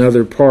in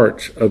other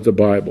parts of the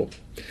Bible.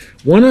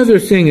 One other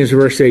thing is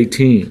verse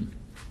 18.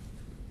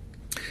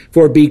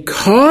 For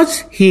because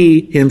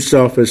he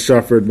himself has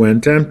suffered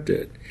when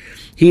tempted,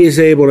 he is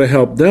able to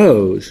help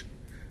those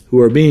who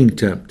are being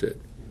tempted.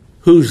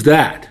 Who's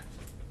that?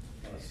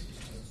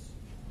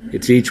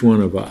 It's each one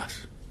of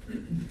us.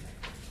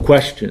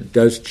 Question: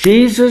 does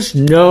Jesus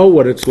know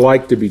what it's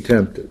like to be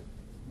tempted?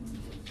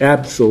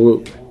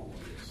 Absolutely.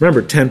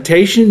 Remember,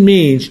 temptation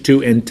means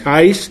to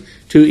entice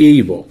to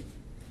evil.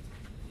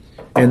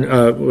 And,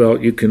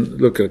 you can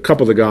look at a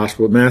couple of the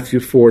Gospels. Matthew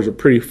 4 is a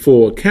pretty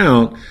full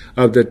account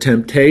of the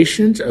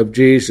temptations of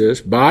Jesus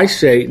by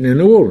Satan in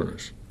the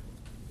wilderness.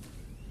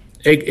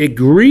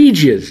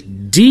 Egregious,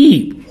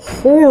 deep,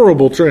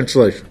 horrible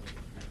temptations.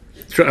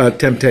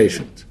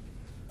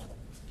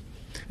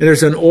 And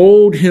there's an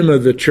old hymn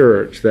of the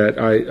church that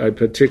I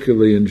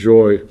particularly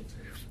enjoy,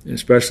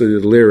 especially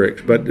the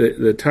lyrics, but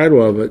the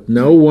title of it,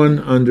 No One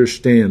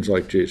Understands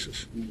Like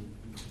Jesus.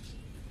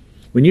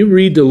 When you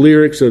read the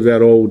lyrics of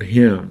that old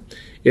hymn,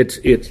 it's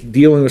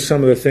dealing with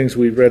some of the things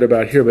we've read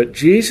about here, but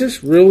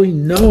Jesus really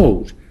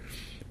knows.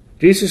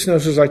 Jesus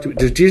knows what it's like to be.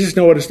 Does Jesus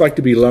know what it's like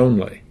to be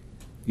lonely?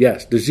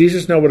 Yes. Does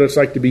Jesus know what it's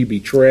like to be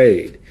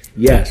betrayed?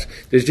 Yes.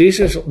 Does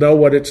Jesus know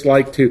what it's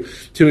like to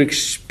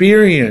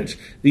experience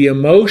the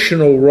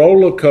emotional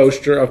roller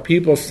coaster of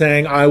people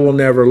saying, I will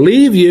never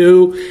leave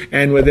you,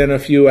 and within a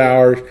few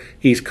hours,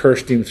 he's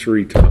cursed him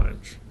 3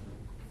 times?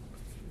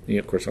 And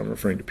of course, I'm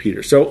referring to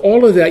Peter. So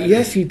all of that,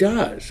 yes, he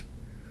does.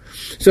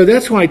 So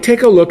that's why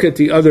take a look at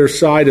the other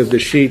side of the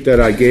sheet that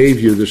I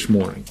gave you this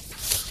morning.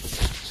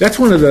 That's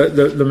one of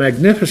the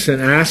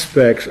magnificent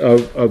aspects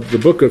of the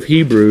book of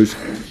Hebrews.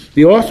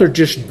 The author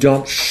just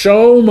dumps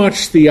so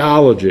much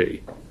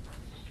theology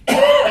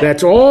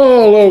that's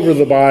all over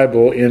the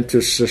Bible into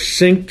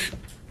succinct,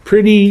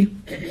 pretty,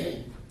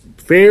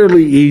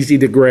 fairly easy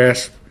to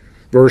grasp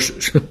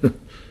verses.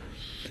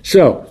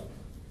 So,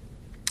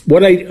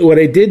 what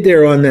I did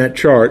there on that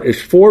chart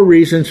is 4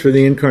 reasons for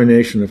the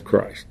incarnation of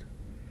Christ.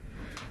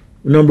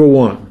 Number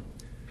 1,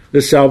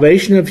 the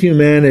salvation of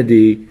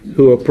humanity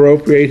who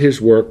appropriate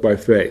his work by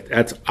faith.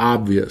 That's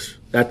obvious.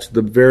 That's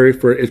the very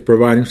first, it's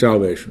providing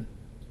salvation.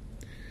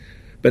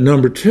 But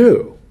number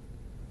 2,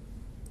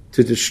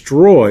 to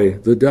destroy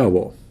the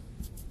devil.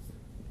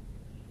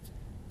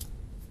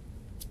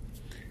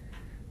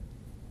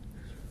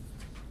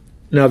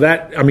 Now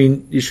that,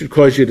 it should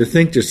cause you to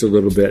think just a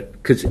little bit.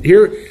 Because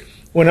here,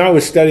 when I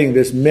was studying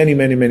this many,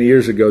 many, many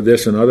years ago,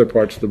 this and other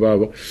parts of the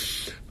Bible,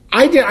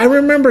 I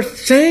remember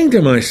saying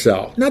to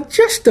myself, now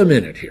just a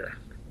minute here.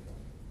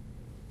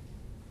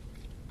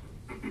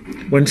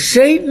 When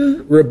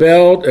Satan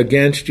rebelled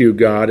against you,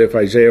 God, if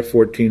Isaiah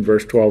 14,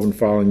 verse 12 and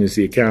following is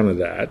the account of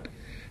that,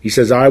 he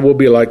says, I will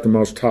be like the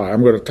Most High.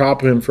 I'm going to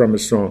topple him from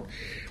his throne.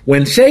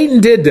 When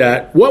Satan did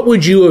that, what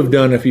would you have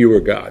done if you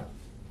were God?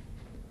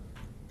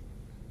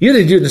 You'd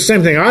have done the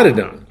same thing I'd have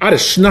done. I'd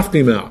have snuffed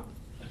him out.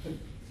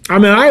 I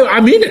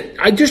mean it.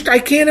 I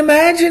can't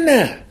imagine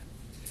that.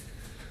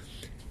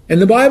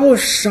 And the Bible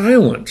is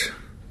silent.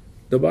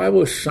 The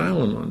Bible is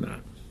silent on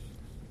that.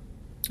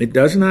 It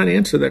does not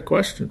answer that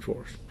question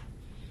for us.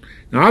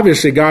 Now,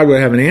 obviously, God would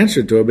have an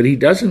answer to it, but he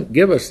doesn't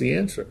give us the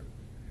answer.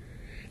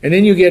 And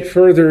then you get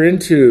further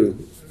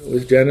into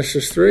with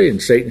Genesis 3,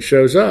 and Satan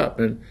shows up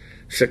and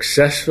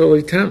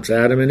successfully tempts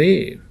Adam and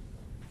Eve.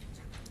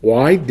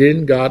 Why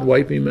didn't God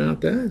wipe him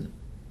out then?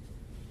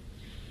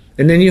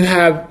 And then you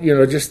have,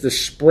 just the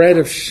spread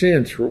of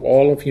sin through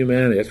all of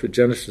humanity. That's what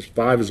Genesis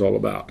 5 is all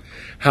about.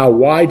 How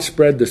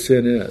widespread the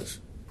sin is.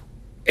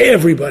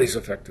 Everybody's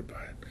affected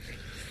by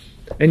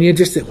it. And you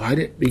just think, why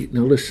didn't we?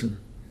 Now listen.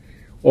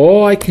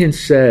 All I can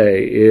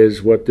say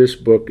is what this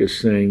book is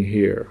saying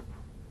here.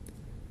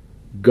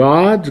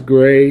 God's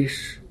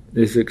grace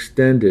is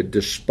extended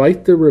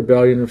despite the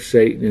rebellion of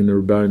Satan and the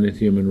rebellion of the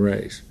human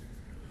race.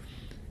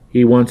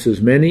 He wants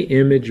as many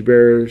image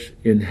bearers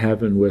in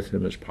heaven with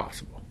him as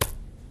possible.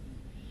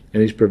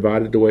 And he's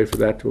provided the way for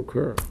that to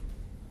occur.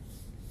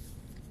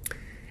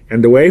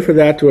 And the way for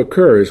that to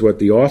occur is what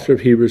the author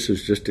of Hebrews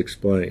has just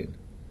explained.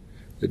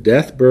 The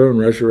death, burial, and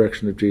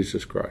resurrection of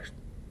Jesus Christ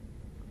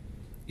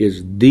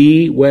is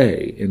the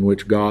way in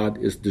which God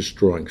is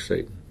destroying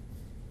Satan.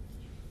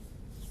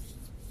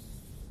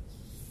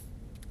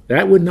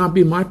 That would not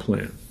be my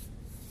plan.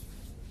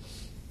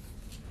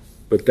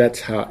 But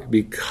that's how,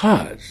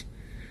 because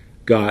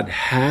God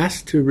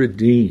has to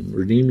redeem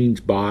means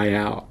buy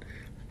out,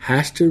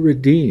 has to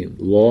redeem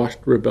lost,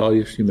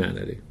 rebellious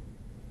humanity.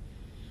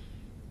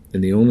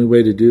 And the only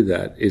way to do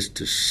that is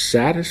to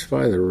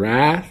satisfy the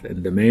wrath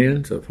and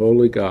demands of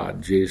holy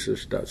God.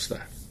 Jesus does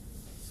that.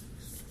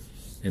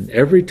 And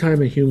every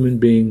time a human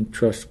being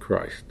trusts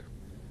Christ,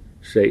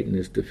 Satan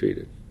is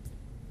defeated.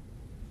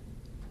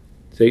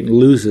 Satan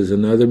loses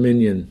another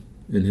minion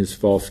in his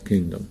false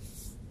kingdom.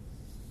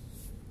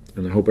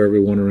 And I hope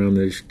everyone around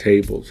these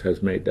tables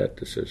has made that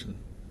decision.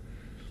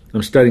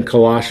 I'm studying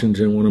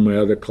Colossians in one of my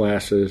other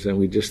classes, and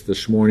we just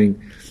this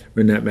morning were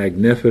in that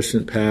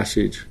magnificent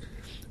passage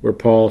where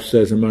Paul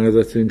says, among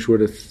other things, we're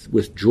to,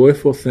 with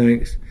joyful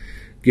thanks,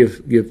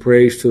 give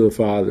praise to the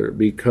Father,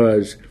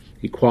 because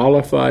he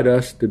qualified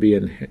us to be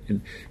an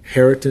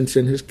inheritance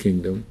in his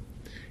kingdom.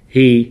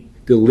 He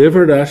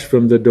delivered us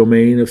from the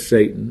domain of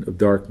Satan, of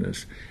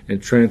darkness,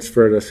 and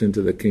transferred us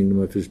into the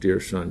kingdom of his dear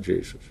Son,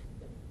 Jesus.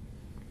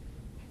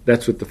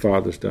 That's what the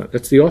Father's done.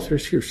 That's the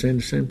author's here saying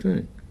the same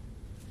thing.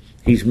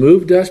 He's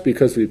moved us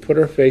because we put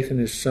our faith in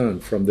his Son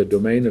from the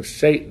domain of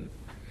Satan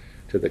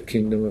to the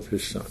kingdom of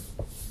his Son,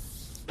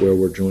 where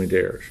we're joint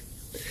heirs.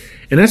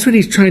 And that's what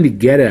he's trying to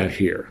get at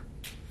here.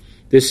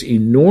 This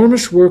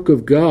enormous work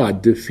of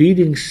God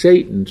defeating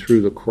Satan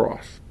through the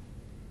cross.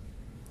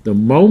 The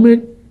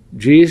moment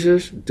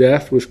Jesus'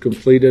 death was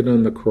completed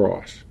on the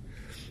cross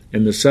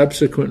and the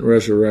subsequent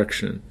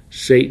resurrection,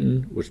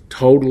 Satan was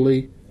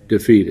totally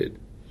defeated.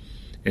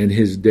 And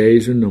his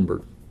days are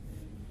numbered.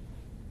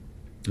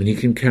 And he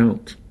can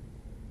count.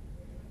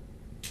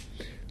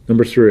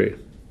 Number 3.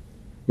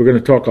 We're going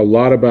to talk a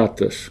lot about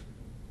this.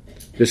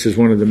 This is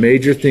one of the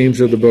major themes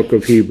of the book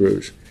of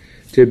Hebrews.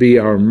 To be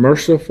our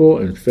merciful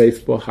and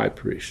faithful high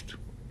priest.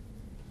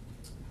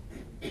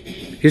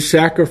 His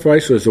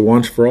sacrifice was a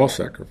once-for-all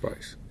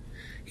sacrifice.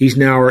 He's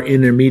now our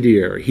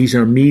intermediary. He's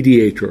our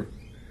mediator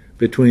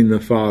between the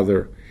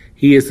Father.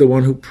 He is the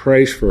one who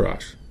prays for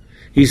us.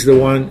 He's the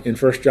one, in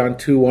 1 John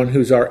 2:1,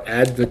 who's our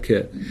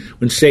advocate.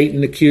 When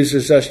Satan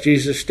accuses us,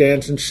 Jesus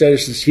stands and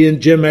says, Jim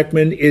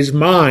Ekman is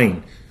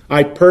mine.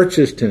 I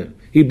purchased him.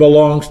 He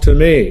belongs to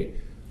me.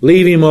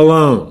 Leave him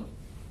alone.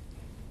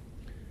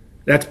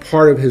 That's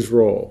part of his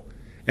role.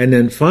 And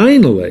then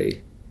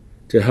finally,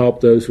 to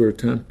help those who are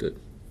tempted.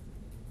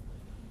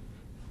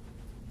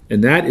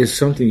 And that is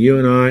something you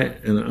and I,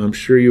 and I'm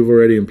sure you've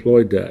already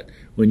employed that.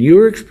 When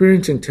you're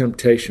experiencing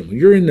temptation, when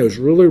you're in those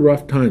really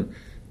rough times,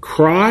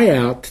 cry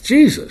out to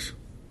Jesus.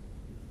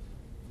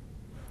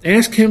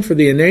 Ask him for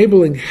the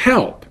enabling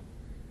help.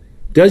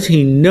 Does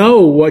he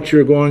know what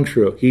you're going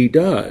through? He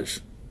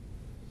does.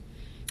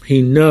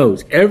 He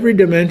knows every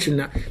dimension,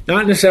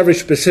 not necessarily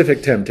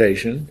specific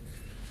temptation,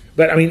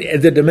 but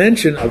the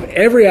dimension of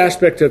every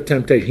aspect of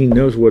temptation. He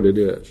knows what it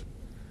is.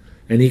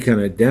 And he can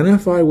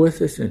identify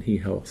with us and he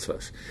helps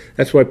us.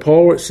 That's why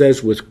Paul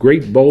says with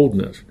great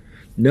boldness,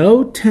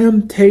 no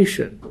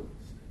temptation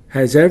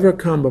has ever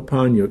come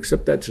upon you,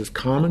 except that's just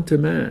common to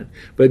man.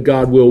 But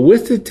God will,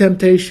 with the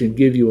temptation,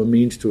 give you a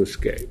means to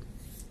escape.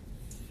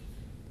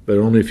 But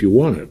only if you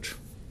want it.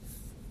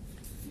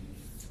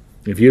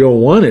 If you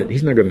don't want it,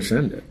 he's not going to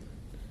send it.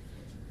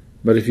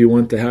 But if you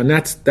want to have, and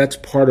that's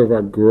part of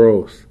our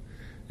growth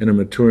and our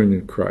maturing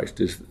in Christ,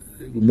 is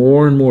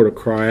more and more to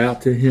cry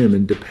out to him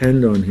and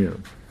depend on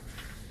him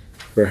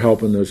for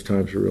help in those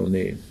times of real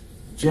need.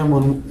 Jim,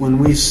 when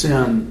we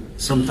sin,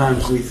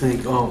 sometimes we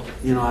think,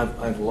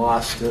 I've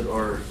lost it,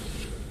 or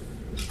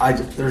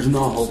there's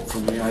no hope for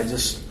me.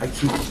 I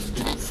keep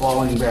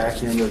falling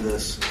back into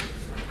this.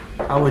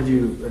 How would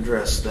you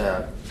address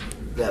that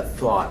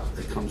thought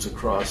that comes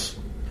across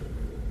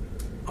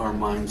our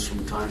minds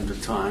from time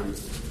to time,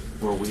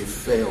 where we've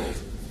failed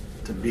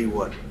to be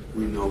what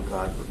we know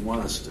God would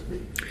want us to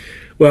be?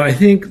 Well, I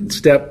think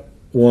step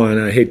one,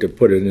 I hate to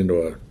put it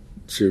into a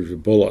series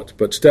of bullets,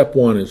 but step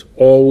one is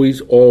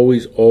always,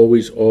 always,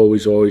 always,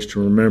 always, always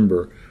to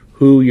remember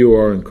who you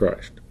are in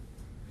Christ.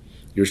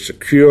 You're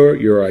secure.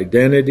 Your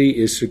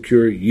identity is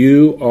secure.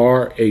 You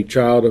are a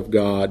child of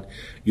God.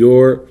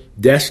 Your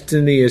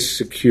destiny is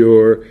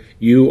secure.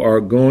 You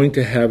are going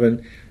to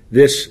heaven.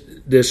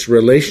 This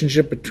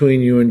relationship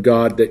between you and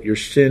God that your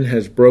sin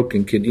has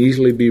broken can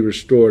easily be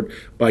restored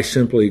by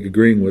simply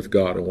agreeing with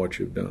God on what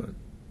you've done.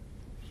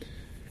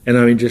 And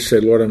I mean, just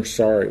say, Lord, I'm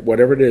sorry,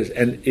 whatever it is.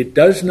 And it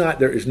does not,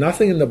 there is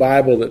nothing in the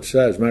Bible that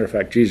says, matter of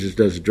fact, Jesus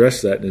does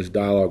address that in his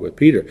dialogue with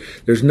Peter.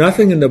 There's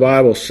nothing in the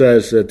Bible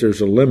says that there's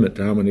a limit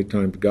to how many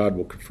times God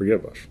will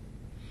forgive us.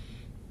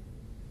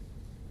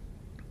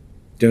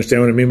 Do you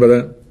understand what I mean by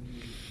that?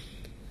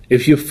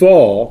 If you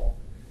fall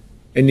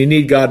and you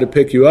need God to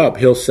pick you up,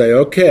 he'll say,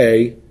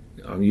 okay,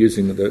 I'm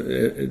using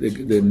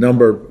the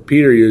number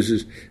Peter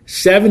uses,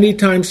 70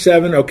 times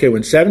 7, okay,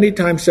 when 70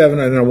 times 7,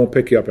 then I won't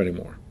pick you up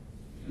anymore.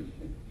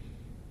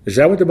 Is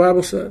that what the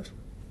Bible says?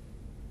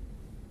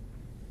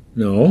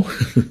 No.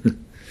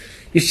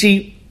 You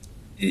see,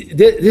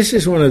 this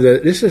is one of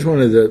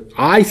the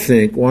I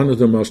think one of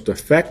the most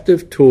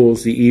effective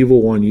tools the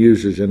evil one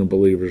uses in a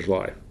believer's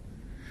life.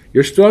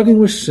 You're struggling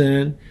with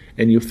sin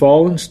and you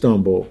fall and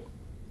stumble,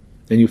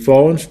 and you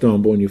fall and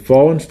stumble, and you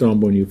fall and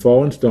stumble, and you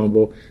fall and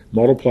stumble,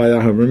 multiply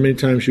that however many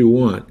times you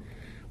want.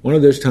 One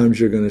of those times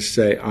you're going to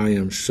say, I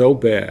am so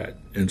bad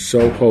and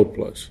so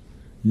hopeless.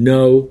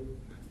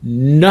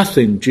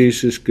 Nothing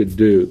Jesus could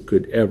do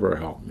could ever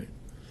help me.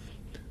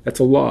 That's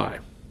a lie.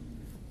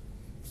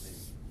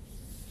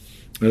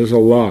 That is a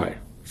lie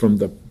from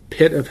the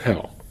pit of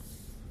hell.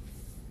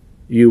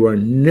 You are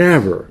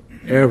never,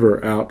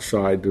 ever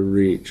outside the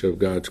reach of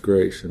God's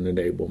grace and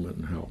enablement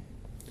and help.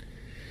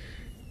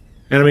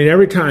 And I mean,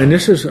 every time,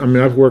 and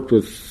I've worked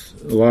with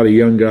a lot of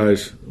young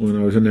guys when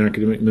I was in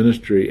academic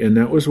ministry, and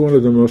that was one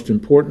of the most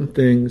important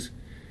things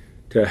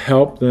to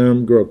help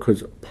them grow,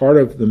 because part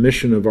of the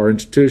mission of our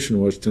institution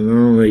was to not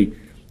only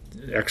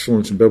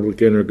excellence in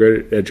biblical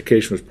integrated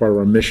education was part of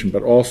our mission,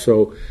 but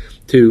also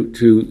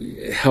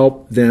to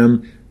help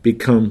them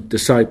become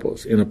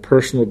disciples in a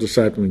personal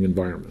discipling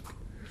environment.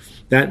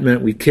 That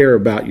meant we care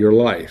about your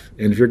life.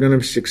 And if you're going to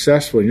be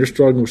successful and you're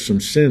struggling with some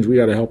sins, we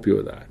got to help you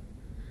with that.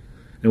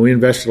 And we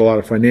invested a lot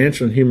of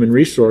financial and human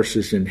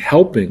resources in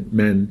helping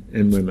men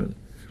and women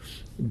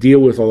deal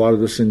with a lot of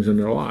those things in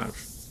their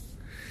lives.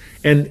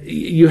 And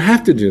you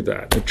have to do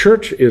that. The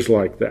church is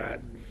like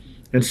that.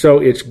 And so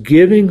it's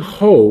giving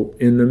hope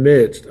in the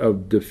midst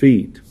of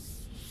defeat.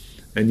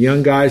 And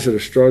young guys that are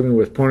struggling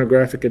with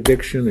pornographic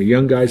addiction, or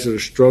young guys that are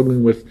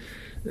struggling with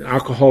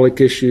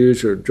alcoholic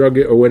issues or drug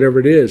or whatever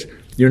it is,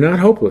 you're not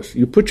hopeless.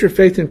 You put your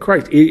faith in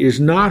Christ. It is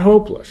not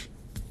hopeless.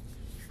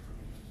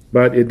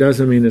 But it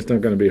doesn't mean it's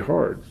not going to be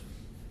hard.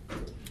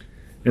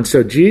 And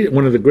so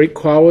one of the great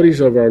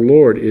qualities of our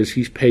Lord is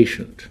he's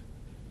patient.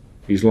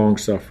 He's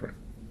long-suffering.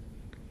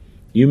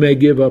 You may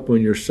give up on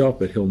yourself,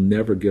 but he'll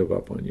never give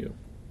up on you.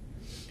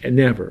 And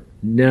never,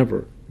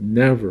 never,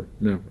 never,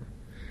 never.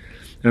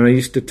 And I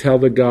used to tell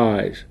the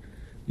guys,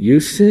 you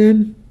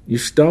sin, you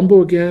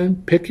stumble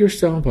again, pick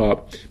yourself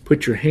up,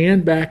 put your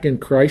hand back in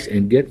Christ,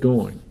 and get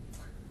going.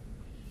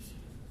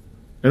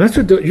 And that's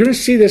what you're going to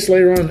see this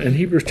later on in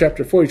Hebrews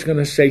chapter 4. He's going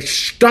to say,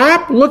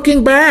 stop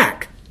looking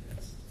back.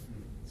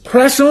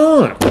 Press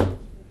on.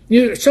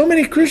 So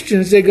many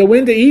Christians, they go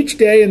into each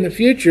day in the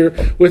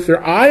future with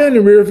their eye on the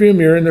rearview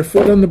mirror and their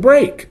foot on the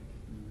brake.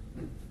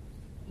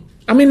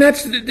 I mean,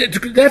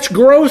 that's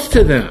growth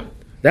to them.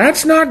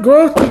 That's not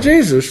growth to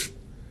Jesus.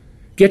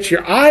 Get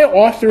your eye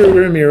off the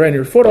rearview mirror and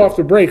your foot off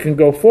the brake and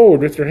go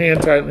forward with your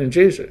hand tightly in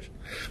Jesus.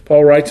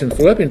 Paul writes in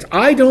Philippians,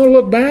 I don't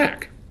look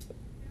back.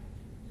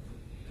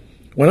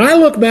 When I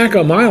look back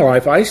on my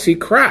life, I see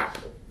crap.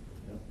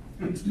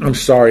 I'm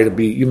sorry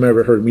you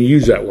never heard me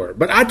use that word,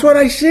 but that's what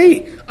I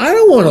see. I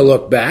don't want to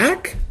look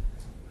back.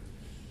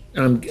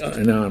 I'm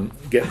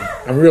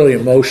really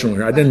emotional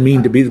here. I didn't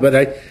mean to be,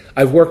 but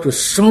I've worked with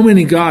so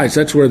many guys.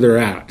 That's where they're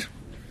at.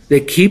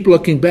 They keep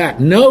looking back.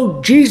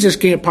 No, Jesus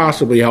can't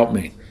possibly help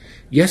me.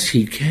 Yes,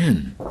 he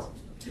can,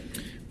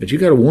 but you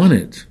got to want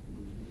it,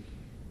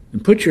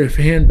 and put your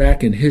hand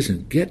back in his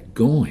and get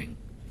going.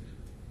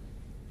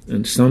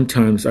 And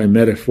sometimes I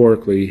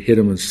metaphorically hit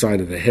him on the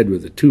side of the head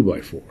with a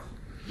 2x4.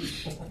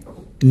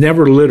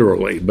 Never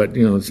literally, but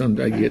sometimes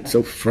I get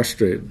so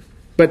frustrated.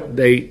 But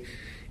I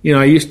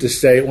used to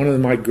say one of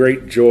my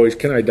great joys.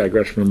 Can I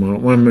digress for a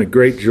moment? One of my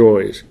great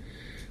joys,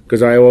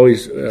 because I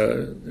always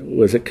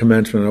was at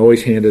commencement. I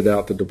always handed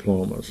out the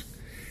diplomas,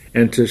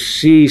 and to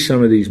see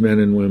some of these men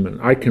and women,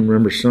 I can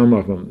remember some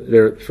of them.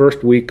 Their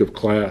first week of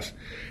class,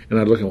 and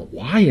I'd look at them,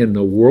 why in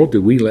the world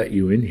did we let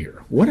you in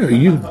here? What are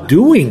you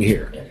doing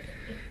here?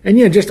 And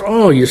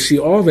you see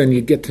all. Then you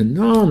get to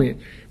know me.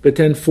 But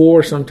then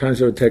 4, sometimes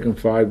it would take them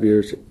 5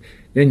 years.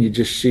 Then you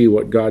just see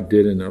what God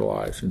did in their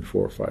lives in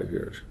 4 or 5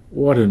 years.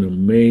 What an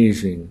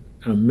amazing,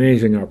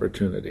 amazing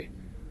opportunity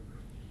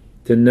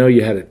to know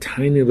you had a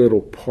tiny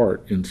little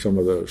part in some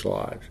of those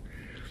lives.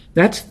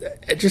 I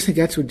just think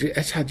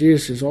that's how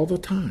Jesus is all the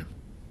time.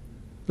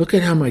 Look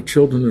at how my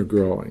children are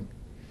growing.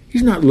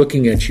 He's not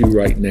looking at you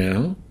right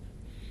now.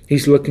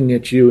 He's looking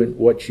at you and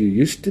what you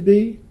used to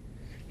be.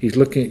 He's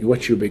looking at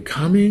what you're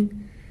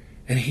becoming.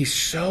 And he's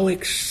so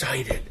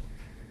excited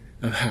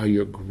of how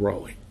you're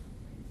growing.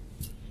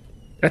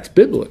 That's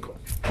biblical.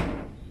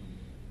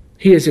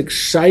 He is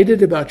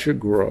excited about your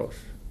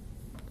growth.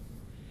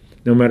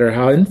 No matter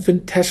how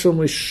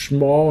infinitesimally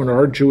small and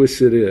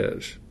arduous it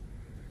is,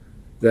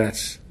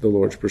 that's the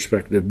Lord's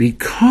perspective,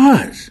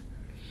 because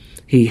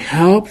he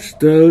helps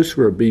those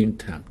who are being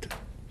tempted.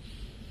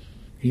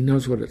 He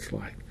knows what it's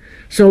like.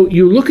 So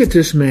you look at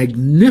this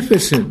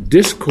magnificent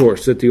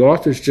discourse that the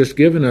author's just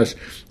given us,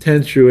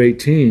 10 through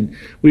 18,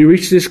 we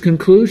reach this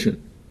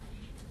conclusion.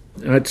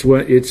 That's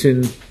what it's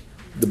in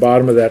the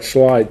bottom of that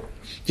slide.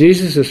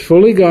 Jesus is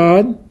fully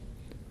God,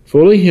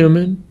 fully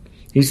human.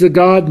 He's the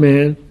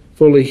God-man,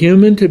 fully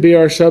human to be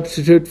our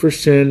substitute for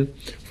sin,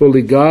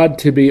 fully God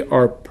to be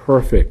our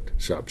perfect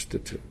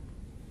substitute.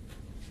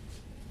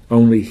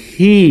 Only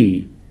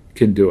he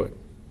can do it.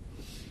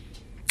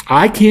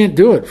 I can't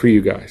do it for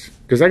you guys,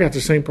 because I got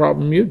the same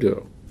problem you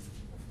do.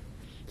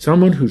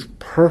 Someone who's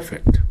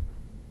perfect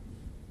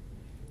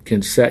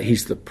can say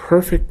he's the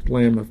perfect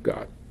Lamb of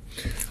God.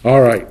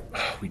 All right,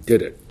 we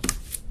did it.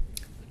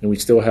 And we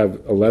still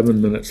have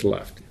 11 minutes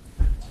left.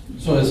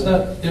 So it's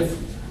not if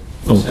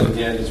we sin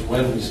again, it's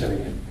when we sin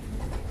again.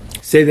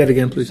 Say that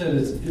again, please.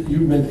 You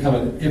meant the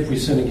comment, if we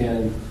sin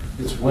again,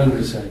 it's when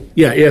we sin again.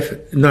 Yeah,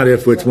 if, not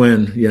if, it's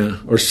when, yeah.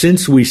 Or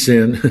since we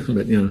sin,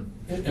 but yeah.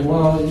 And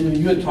well,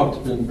 you had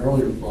talked in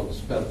earlier books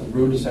about the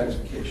road to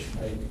sanctification,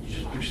 right?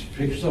 You just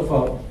pick yourself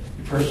up,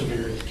 you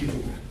persevere, you keep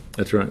moving.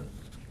 That's right.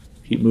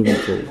 Keep moving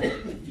forward.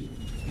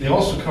 They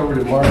also covered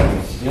in Mark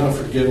the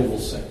unforgivable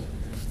sin.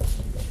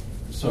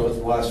 So it's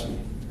blasphemy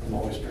from the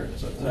Holy Spirit.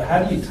 So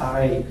how do you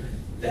tie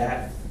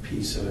that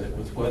piece of it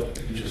with what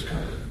you just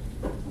covered?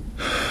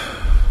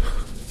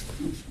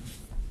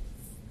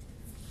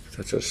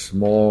 Such a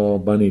small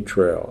bunny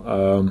trail.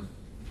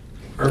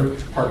 Or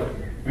park it.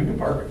 We can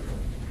park it.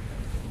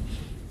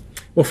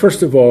 Well,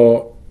 first of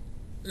all,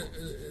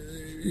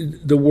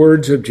 the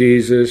words of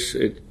Jesus,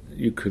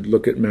 you could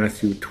look at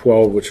Matthew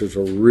 12, which is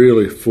a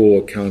really full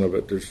account of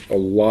it. There's a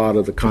lot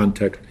of the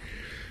context.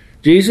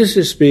 Jesus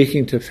is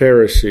speaking to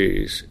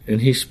Pharisees,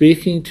 and he's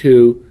speaking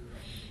to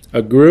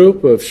a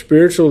group of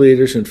spiritual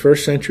leaders in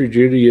first century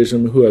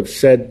Judaism who have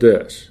said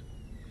this,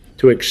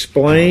 to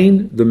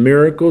explain the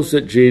miracles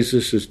that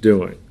Jesus is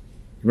doing.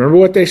 Remember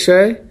what they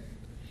say?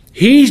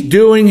 He's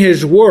doing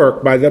his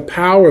work by the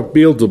power of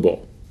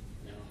Beelzebul,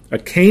 a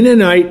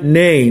Canaanite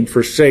name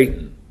for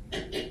Satan.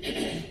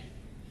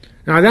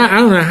 Now, I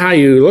don't know how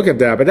you look at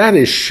that, but that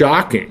is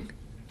shocking.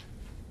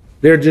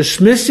 They're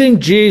dismissing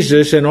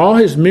Jesus and all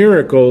his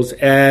miracles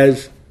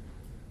as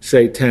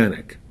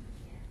satanic.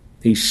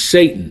 He's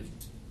Satan.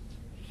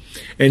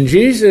 And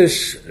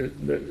Jesus,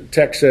 the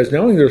text says,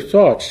 knowing their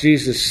thoughts,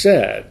 Jesus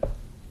said,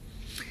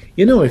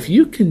 if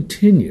you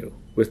continue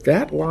with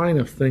that line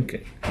of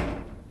thinking,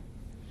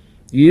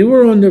 you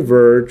are on the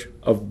verge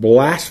of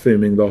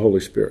blaspheming the Holy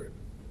Spirit.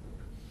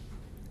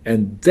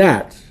 And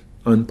that's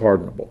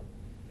unpardonable.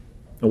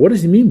 Now, what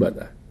does he mean by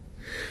that?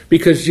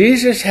 Because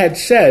Jesus had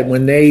said,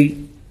 when they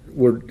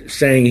were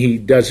saying he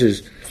does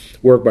his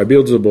work by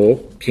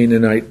Beelzebul,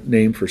 Canaanite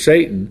name for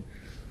Satan,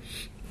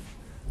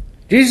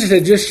 Jesus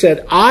had just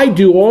said, I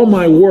do all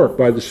my work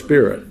by the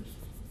Spirit.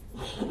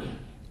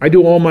 I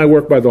do all my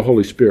work by the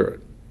Holy Spirit,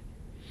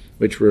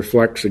 which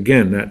reflects,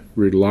 again, that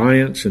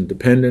reliance and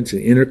dependence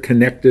and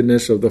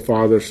interconnectedness of the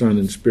Father, Son,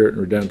 and Spirit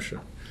in redemption.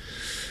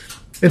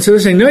 And so they're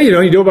saying, no, you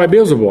don't. You do it by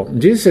Beelzebul.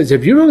 And Jesus says,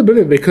 if you really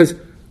believe it, because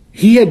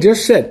he had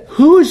just said,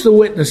 who is the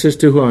witness as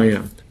to who I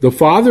am? The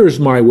Father is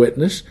my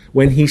witness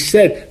when he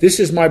said,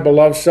 this is my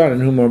beloved Son in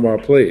whom I'm well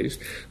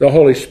pleased. The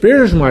Holy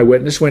Spirit is my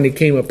witness when he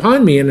came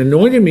upon me and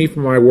anointed me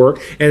for my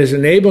work and is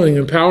enabling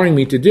and empowering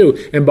me to do.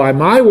 And by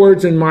my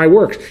words and my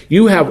works,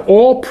 you have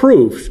all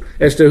proofs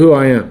as to who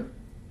I am.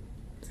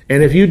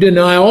 And if you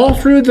deny all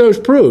through those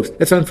proofs,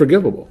 that's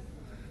unforgivable.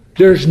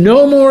 There's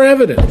no more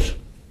evidence.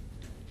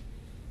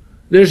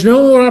 There's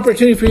no more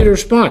opportunity for you to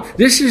respond.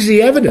 This is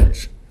the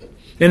evidence.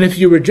 And if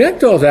you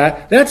reject all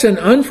that, that's an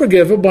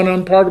unforgivable and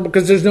unpardonable,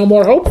 because there's no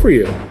more hope for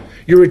you.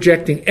 You're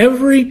rejecting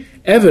every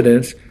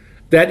evidence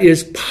that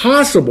is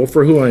possible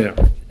for who I am.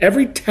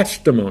 Every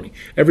testimony,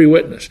 every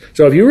witness.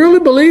 So if you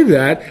really believe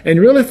that and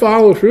really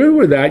follow through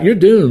with that, you're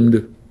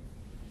doomed.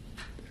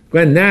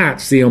 And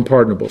that's the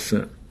unpardonable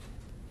sin.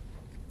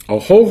 A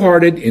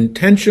wholehearted,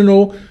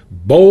 intentional,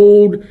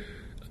 bold,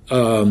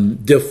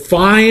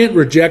 defiant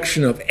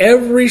rejection of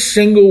every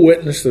single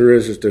witness there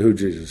is as to who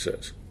Jesus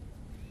is.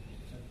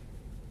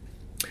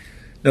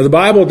 Now, the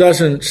Bible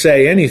doesn't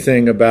say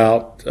anything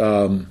about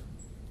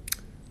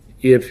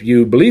if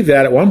you believe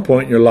that at one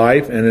point in your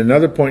life and at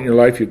another point in your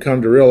life you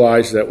come to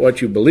realize that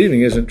what you're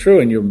believing isn't true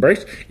and you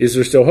embrace, is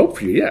there still hope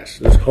for you? Yes,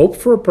 there's hope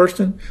for a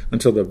person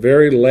until the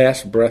very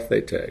last breath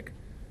they take.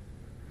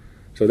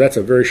 So that's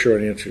a very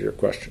short answer to your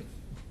question.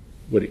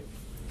 Woody?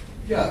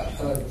 Yeah,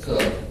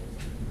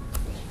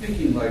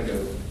 speaking like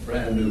a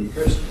brand new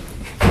Christian,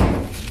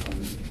 I'm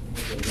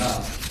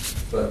not,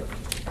 but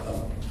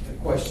a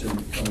question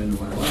come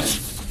into my mind.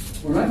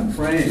 When I'm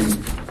praying,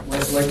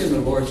 like in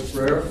the Lord's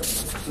Prayer,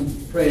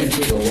 I'm praying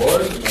to the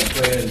Lord, and I'm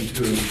praying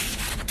to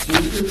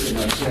Jesus? Am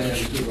I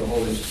praying to the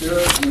Holy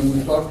Spirit? When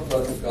we talk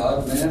about the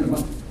God-man,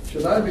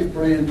 should I be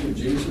praying to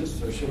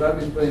Jesus, or should I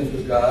be praying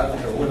to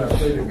God? Or when I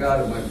pray to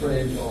God, am I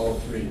praying to all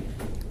three?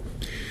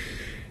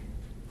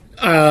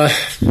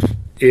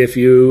 If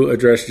you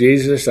address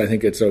Jesus, I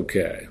think it's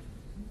okay.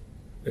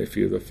 If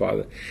you're the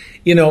Father.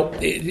 You know,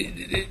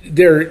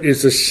 there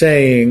is a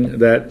saying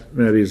that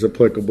maybe is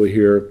applicable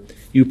here.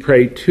 You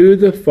pray to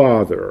the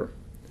Father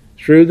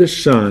through the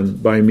Son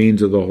by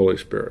means of the Holy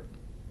Spirit.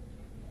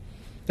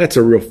 That's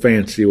a real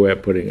fancy way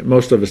of putting it.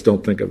 Most of us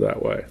don't think of it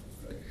that way.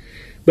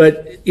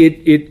 But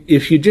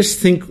if you just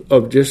think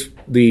of just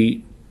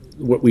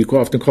what we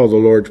often call the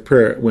Lord's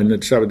Prayer, when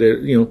it's Sabbath day,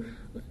 you know,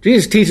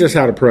 Jesus teaches us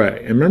how to pray.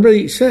 And remember,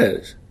 he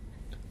says,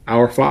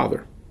 "Our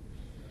Father."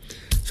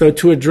 So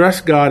to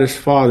address God as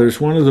Father is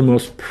one of the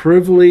most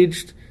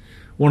privileged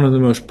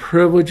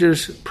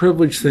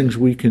things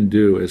we can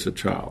do as a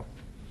child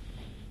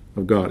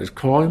of God, is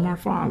call him our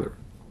Father.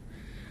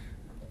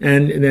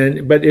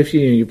 But if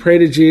you pray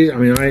to Jesus, I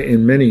mean,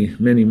 in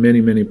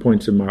many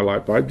points in my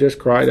life, I've just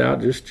cried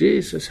out, just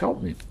Jesus,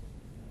 help me.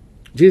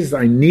 Jesus,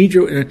 I need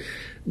you. And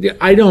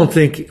I don't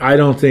think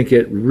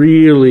it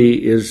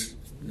really is.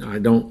 I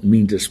don't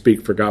mean to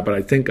speak for God, but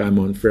I think I'm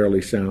on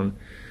fairly sound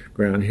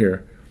ground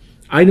here.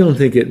 I don't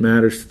think it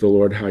matters to the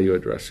Lord how you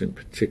address him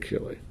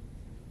particularly.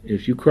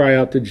 If you cry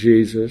out to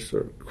Jesus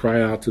or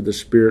cry out to the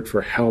Spirit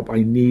for help,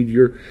 I need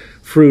your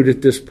fruit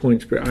at this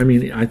point, Spirit. I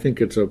mean, I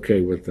think it's okay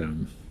with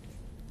them.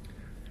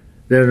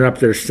 They're up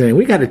there saying,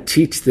 we got to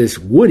teach this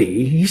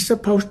Woody. He's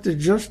supposed to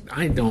just,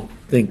 I don't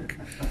think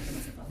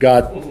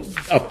God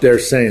up there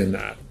saying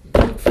that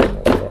for the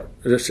most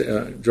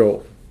part.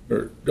 Joel,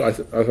 I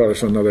thought I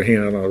saw another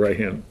hand on the right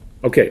hand.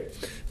 Okay,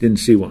 didn't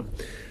see one.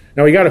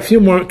 Now we got a few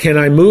more. Can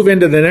I move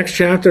into the next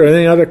chapter?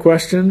 Any other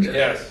questions?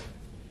 Yes.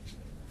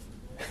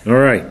 All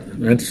right,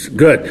 that's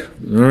good.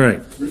 All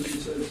right.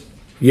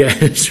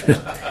 Yes.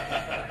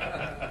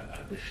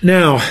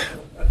 Now,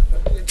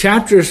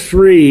 chapter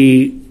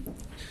 3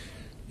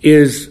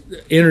 is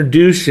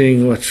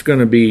introducing what's going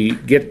to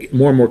get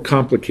more and more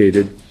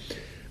complicated.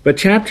 But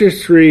chapter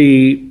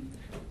 3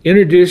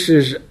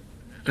 introduces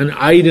an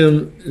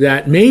item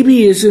that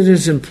maybe isn't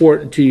as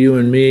important to you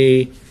and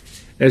me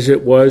as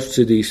it was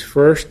to these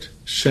first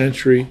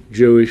century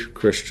Jewish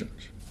Christians.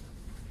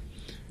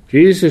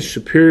 Jesus'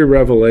 superior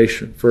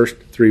revelation, first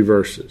 3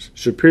 verses,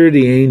 superior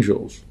to the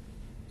angels,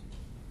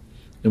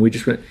 and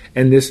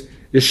this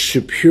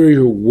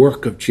superior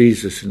work of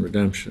Jesus in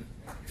redemption.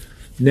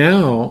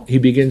 Now he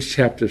begins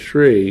chapter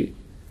 3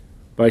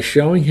 by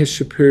showing his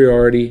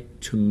superiority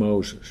to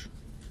Moses.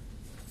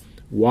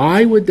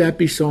 Why would that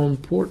be so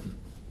important?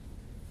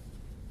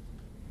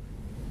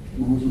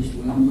 Moses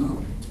let him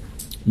out.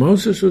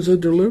 Moses was a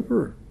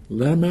deliverer,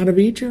 led him out of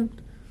Egypt.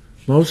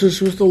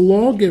 Moses was the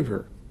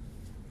lawgiver.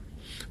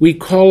 We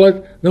call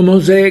it the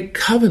Mosaic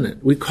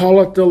Covenant. We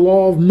call it the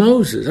law of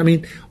Moses. I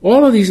mean,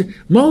 all of these,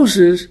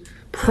 Moses,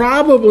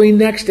 probably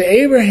next to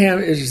Abraham,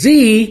 is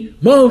the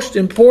most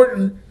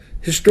important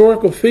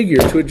historical figure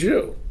to a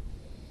Jew.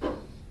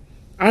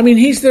 I mean,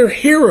 he's their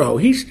hero.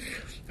 He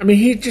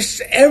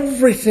just,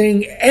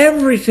 everything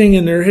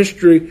in their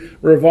history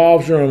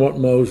revolves around what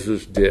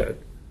Moses did.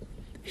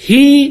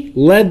 He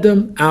led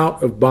them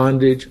out of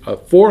bondage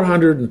of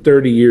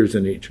 430 years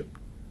in Egypt.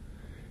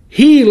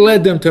 He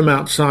led them to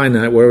Mount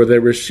Sinai, where they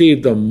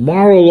received the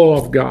moral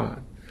law of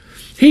God.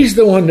 He's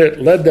the one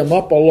that led them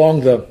up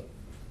along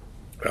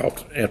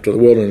after the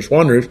wilderness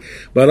wanderers,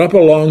 but up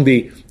along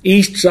the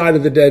east side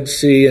of the Dead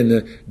Sea and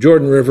the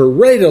Jordan River,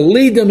 ready to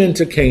lead them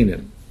into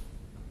Canaan.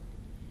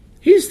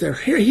 He's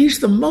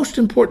the most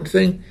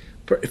important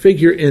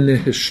figure in the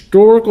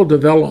historical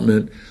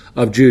development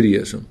of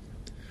Judaism.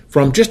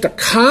 From just a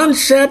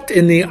concept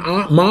in the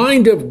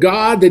mind of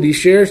God that he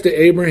shares to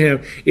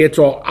Abraham, it's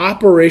all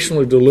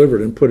operationally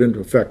delivered and put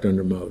into effect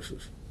under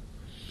Moses.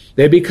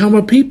 They become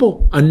a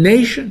people, a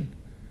nation.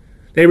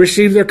 They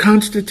receive their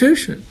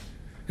constitution,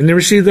 and they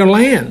receive their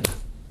land.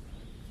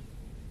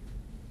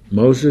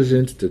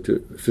 Moses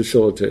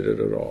facilitated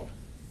it all.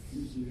 He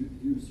was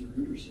their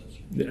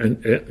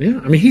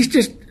intercessor. And he's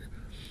just...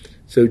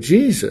 So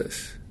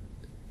Jesus,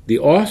 the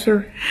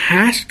author,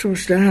 has to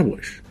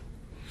establish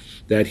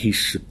that he's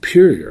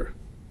superior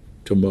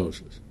to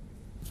Moses.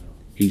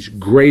 He's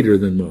greater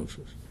than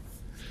Moses.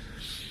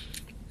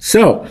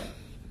 So,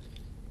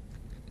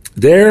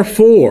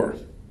 therefore,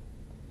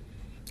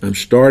 I'm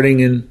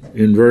starting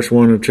in verse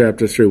 1 of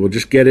chapter 3. We'll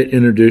just get it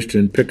introduced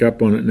and pick up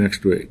on it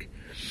next week.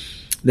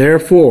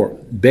 Therefore,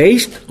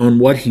 based on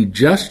what he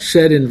just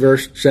said in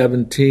verse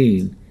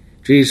 17,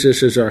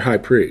 Jesus is our high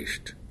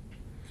priest.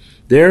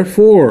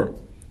 Therefore,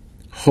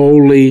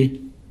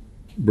 holy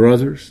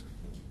brothers,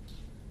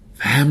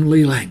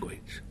 family language.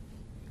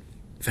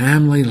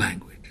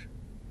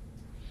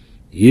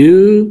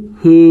 You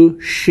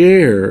who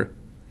share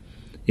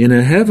in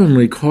a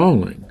heavenly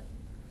calling,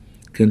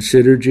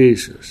 consider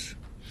Jesus.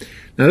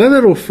 Now that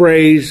little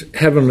phrase,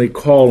 heavenly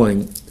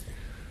calling,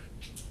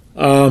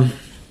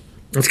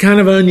 it's kind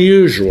of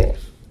unusual.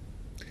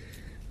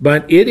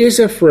 But it is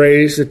a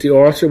phrase that the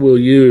author will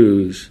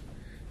use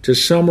to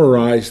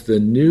summarize the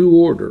new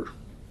order,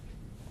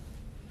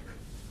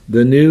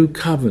 the new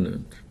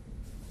covenant,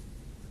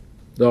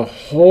 the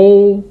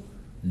whole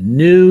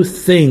new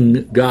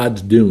thing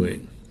God's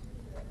doing.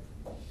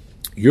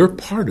 You're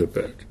part of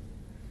it.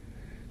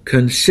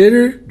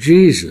 Consider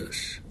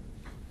Jesus,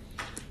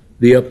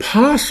 the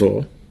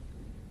apostle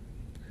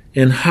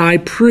and high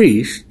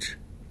priest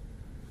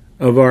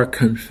of our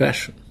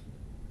confession.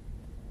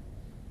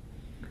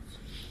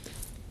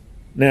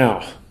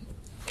 Now,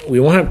 we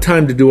won't have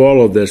time to do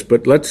all of this,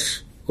 but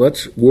let's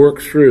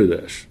work through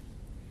this.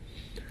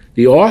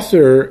 The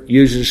author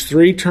uses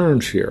three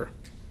terms here.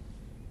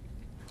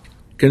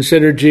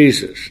 Consider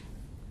Jesus,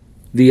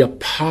 the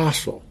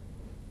apostle.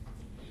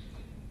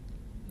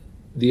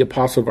 The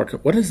apostle of our...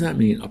 What does that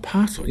mean,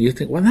 apostle? You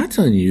think, well, that's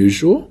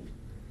unusual.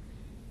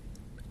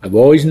 I've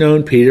always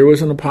known Peter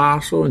was an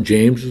apostle, and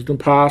James was an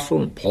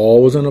apostle, and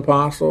Paul was an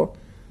apostle.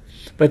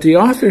 But the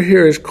author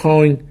here is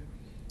calling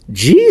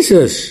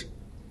Jesus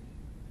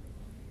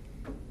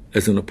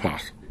as an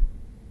apostle.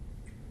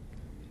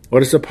 What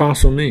does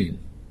apostle mean?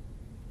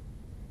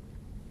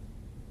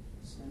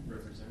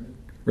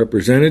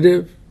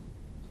 Representative,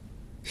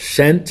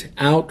 sent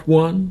out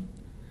one,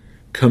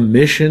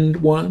 commissioned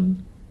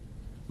one,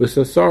 with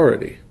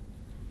authority.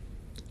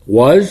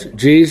 Was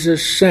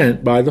Jesus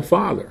sent by the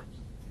Father?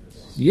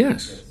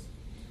 Yes.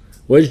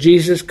 Was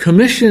Jesus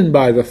commissioned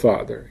by the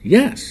Father?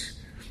 Yes.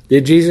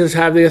 Did Jesus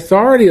have the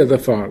authority of the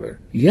Father?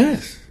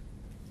 Yes.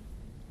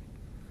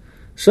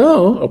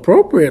 So,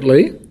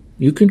 appropriately,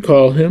 you can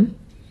call him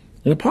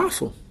an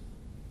apostle.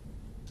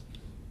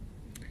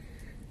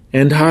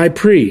 And high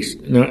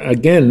priest. Now,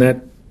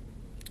 again,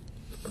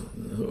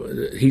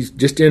 he's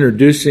just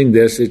introducing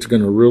this. It's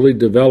going to really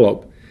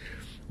develop.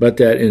 But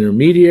that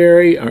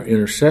intermediary, our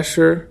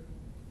intercessor,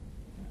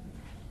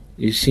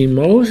 you see,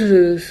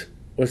 Moses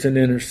was an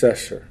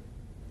intercessor.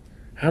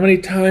 How many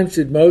times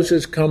did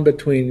Moses come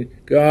between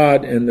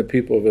God and the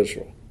people of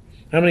Israel?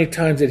 How many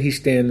times did he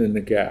stand in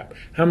the gap?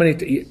 How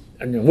many?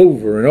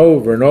 Over and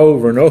over and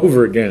over and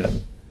over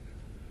again.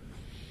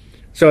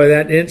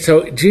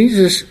 So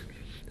Jesus,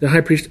 the high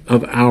priest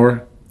of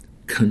our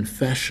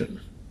confession.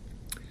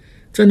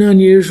 It's an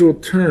unusual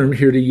term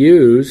here to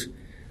use,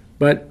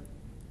 but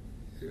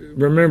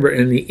remember,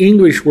 in the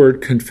English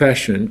word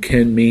confession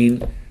can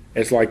mean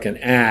as like an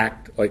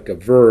act, like a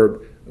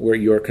verb, where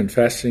you're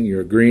confessing,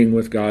 you're agreeing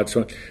with God.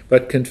 So,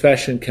 but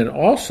confession can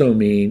also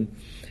mean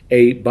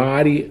a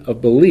body of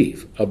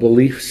belief, a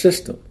belief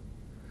system,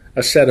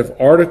 a set of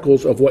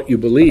articles of what you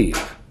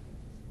believe.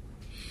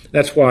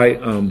 That's why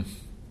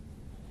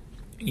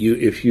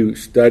if you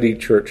study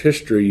church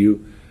history,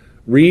 you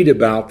read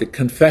about the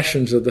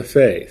confessions of the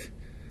faith.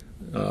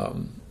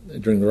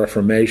 During the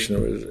Reformation,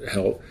 there was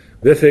held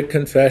Wittig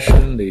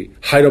Confession, the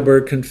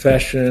Heidelberg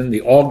Confession,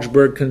 the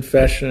Augsburg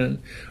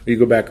Confession. Or you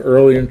go back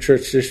earlier in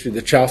church history,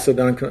 the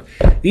Chalcedon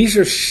Confession. These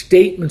are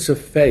statements of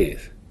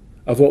faith,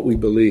 of what we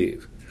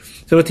believe.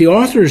 So what the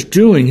author is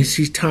doing is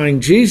he's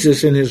tying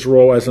Jesus in his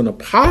role as an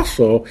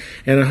apostle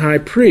and a high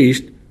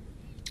priest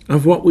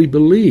of what we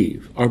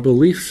believe, our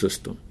belief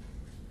system.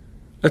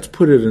 Let's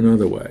put it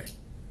another way,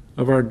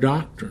 of our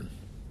doctrine,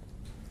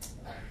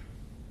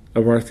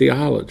 of our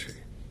theology.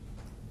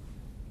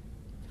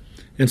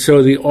 And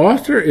so the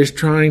author is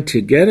trying to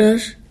get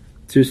us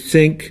to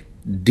think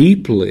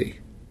deeply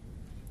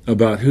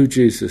about who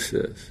Jesus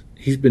is.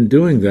 He's been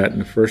doing that in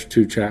the first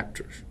two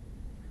chapters.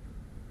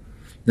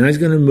 Now he's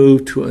going to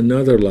move to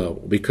another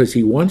level because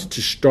he wants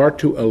to start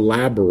to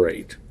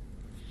elaborate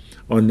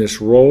on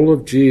this role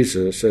of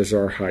Jesus as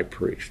our high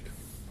priest.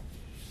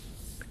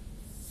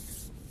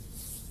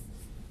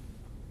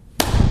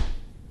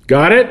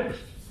 Got it?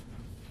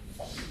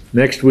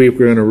 Next week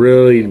we're going to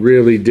really,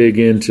 really dig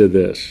into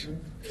this.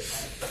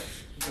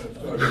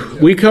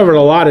 We covered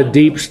a lot of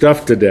deep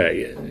stuff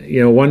today.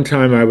 You know, one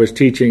time I was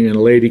teaching and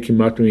a lady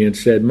came up to me and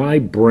said, "My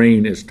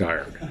brain is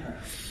tired."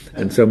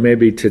 And so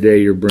maybe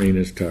today your brain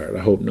is tired.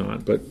 I hope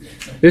not. But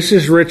this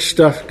is rich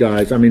stuff,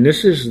 guys. I mean,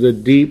 this is the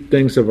deep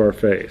things of our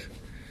faith.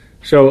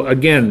 So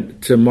again,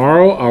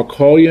 tomorrow I'll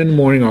call you in the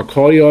morning. I'll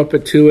call you up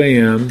at 2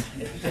 a.m.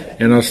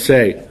 and I'll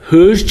say,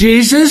 "Who's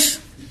Jesus?"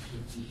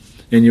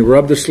 And you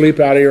rub the sleep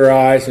out of your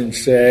eyes and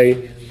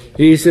say,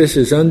 "Jesus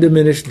is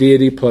undiminished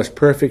deity plus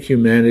perfect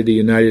humanity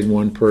united in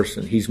one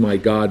person. He's my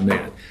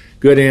God-man."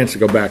 Good answer,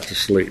 go back to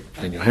sleep.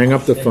 And you hang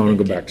up the phone and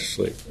go back to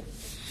sleep.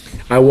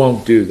 I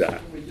won't do that.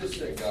 We just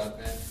say God,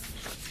 man.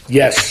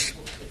 Yes.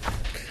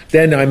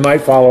 Then I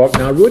might follow up.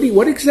 Now, Rudy,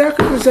 what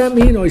exactly does that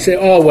mean? Or you say,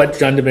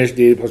 what's undiminished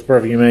deity plus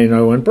perfect humanity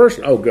united in one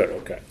person? Oh, good,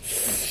 okay.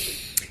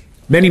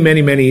 Many,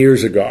 many, many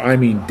years ago, I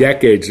mean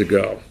decades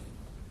ago,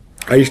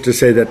 I used to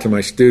say that to my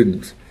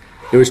students.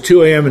 It was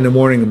 2 a.m. in the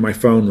morning and my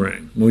phone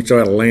rang. We still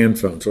had a land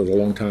phone, so it was a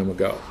long time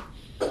ago.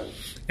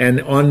 And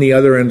on the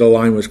other end of the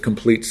line was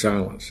complete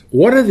silence.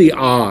 What are the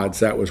odds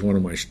that was one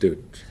of my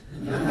students?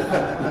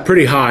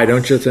 Pretty high,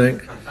 don't you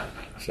think?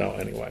 So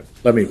anyway,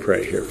 let me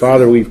pray here.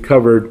 Father, we've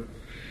covered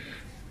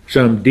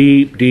some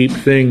deep, deep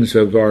things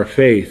of our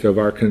faith, of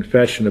our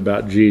confession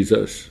about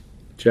Jesus.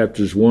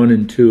 Chapters 1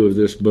 and 2 of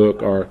this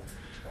book are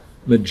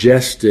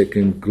majestic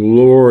and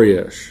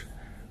glorious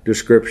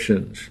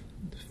descriptions,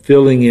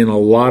 filling in a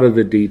lot of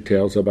the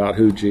details about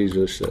who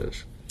Jesus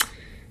is.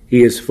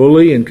 He is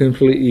fully and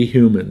completely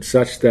human,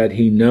 such that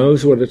he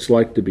knows what it's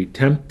like to be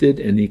tempted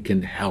and he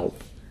can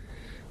help.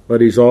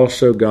 But he's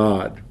also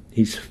God.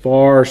 He's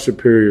far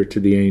superior to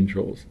the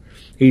angels.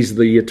 He's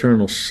the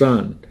eternal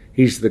Son.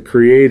 He's the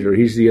Creator.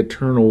 He's the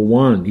Eternal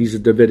One. He's the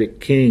Davidic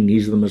King.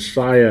 He's the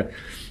Messiah.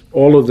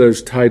 All of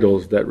those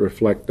titles that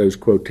reflect those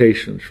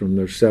quotations from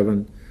those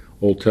 7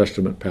 Old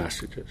Testament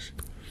passages.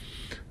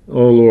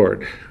 Oh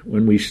Lord,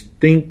 when we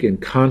think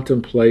and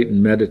contemplate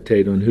and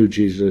meditate on who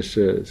Jesus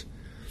is,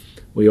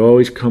 we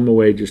always come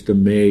away just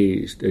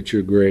amazed at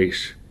your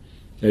grace,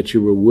 that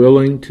you were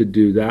willing to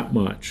do that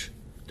much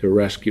to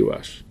rescue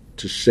us,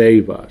 to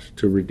save us,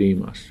 to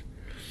redeem us.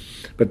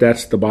 But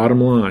that's the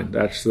bottom line.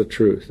 That's the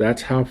truth.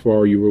 That's how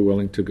far you were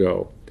willing to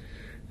go.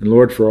 And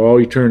Lord, for all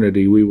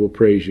eternity, we will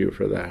praise you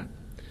for that.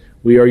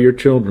 We are your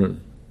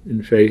children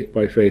in faith,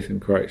 by faith in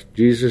Christ.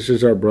 Jesus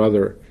is our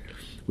brother.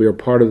 We are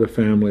part of the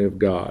family of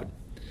God.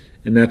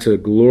 And that's a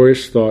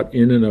glorious thought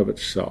in and of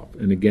itself.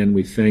 And again,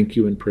 we thank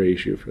you and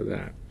praise you for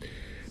that.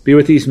 Be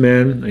with these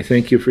men. I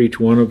thank you for each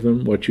one of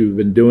them, what you've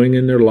been doing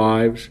in their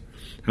lives,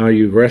 how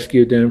you've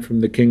rescued them from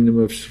the kingdom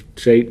of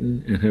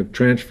Satan and have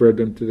transferred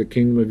them to the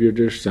kingdom of your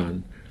dear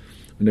Son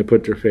when they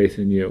put their faith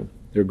in you.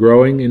 They're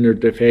growing in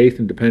their faith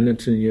and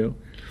dependence in you.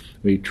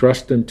 We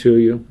trust them to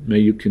you. May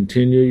you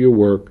continue your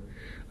work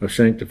of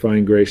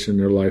sanctifying grace in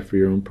their life for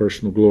your own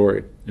personal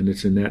glory. And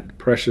it's in that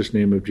precious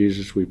name of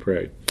Jesus we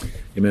pray.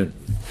 Amen.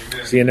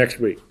 See you next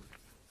week.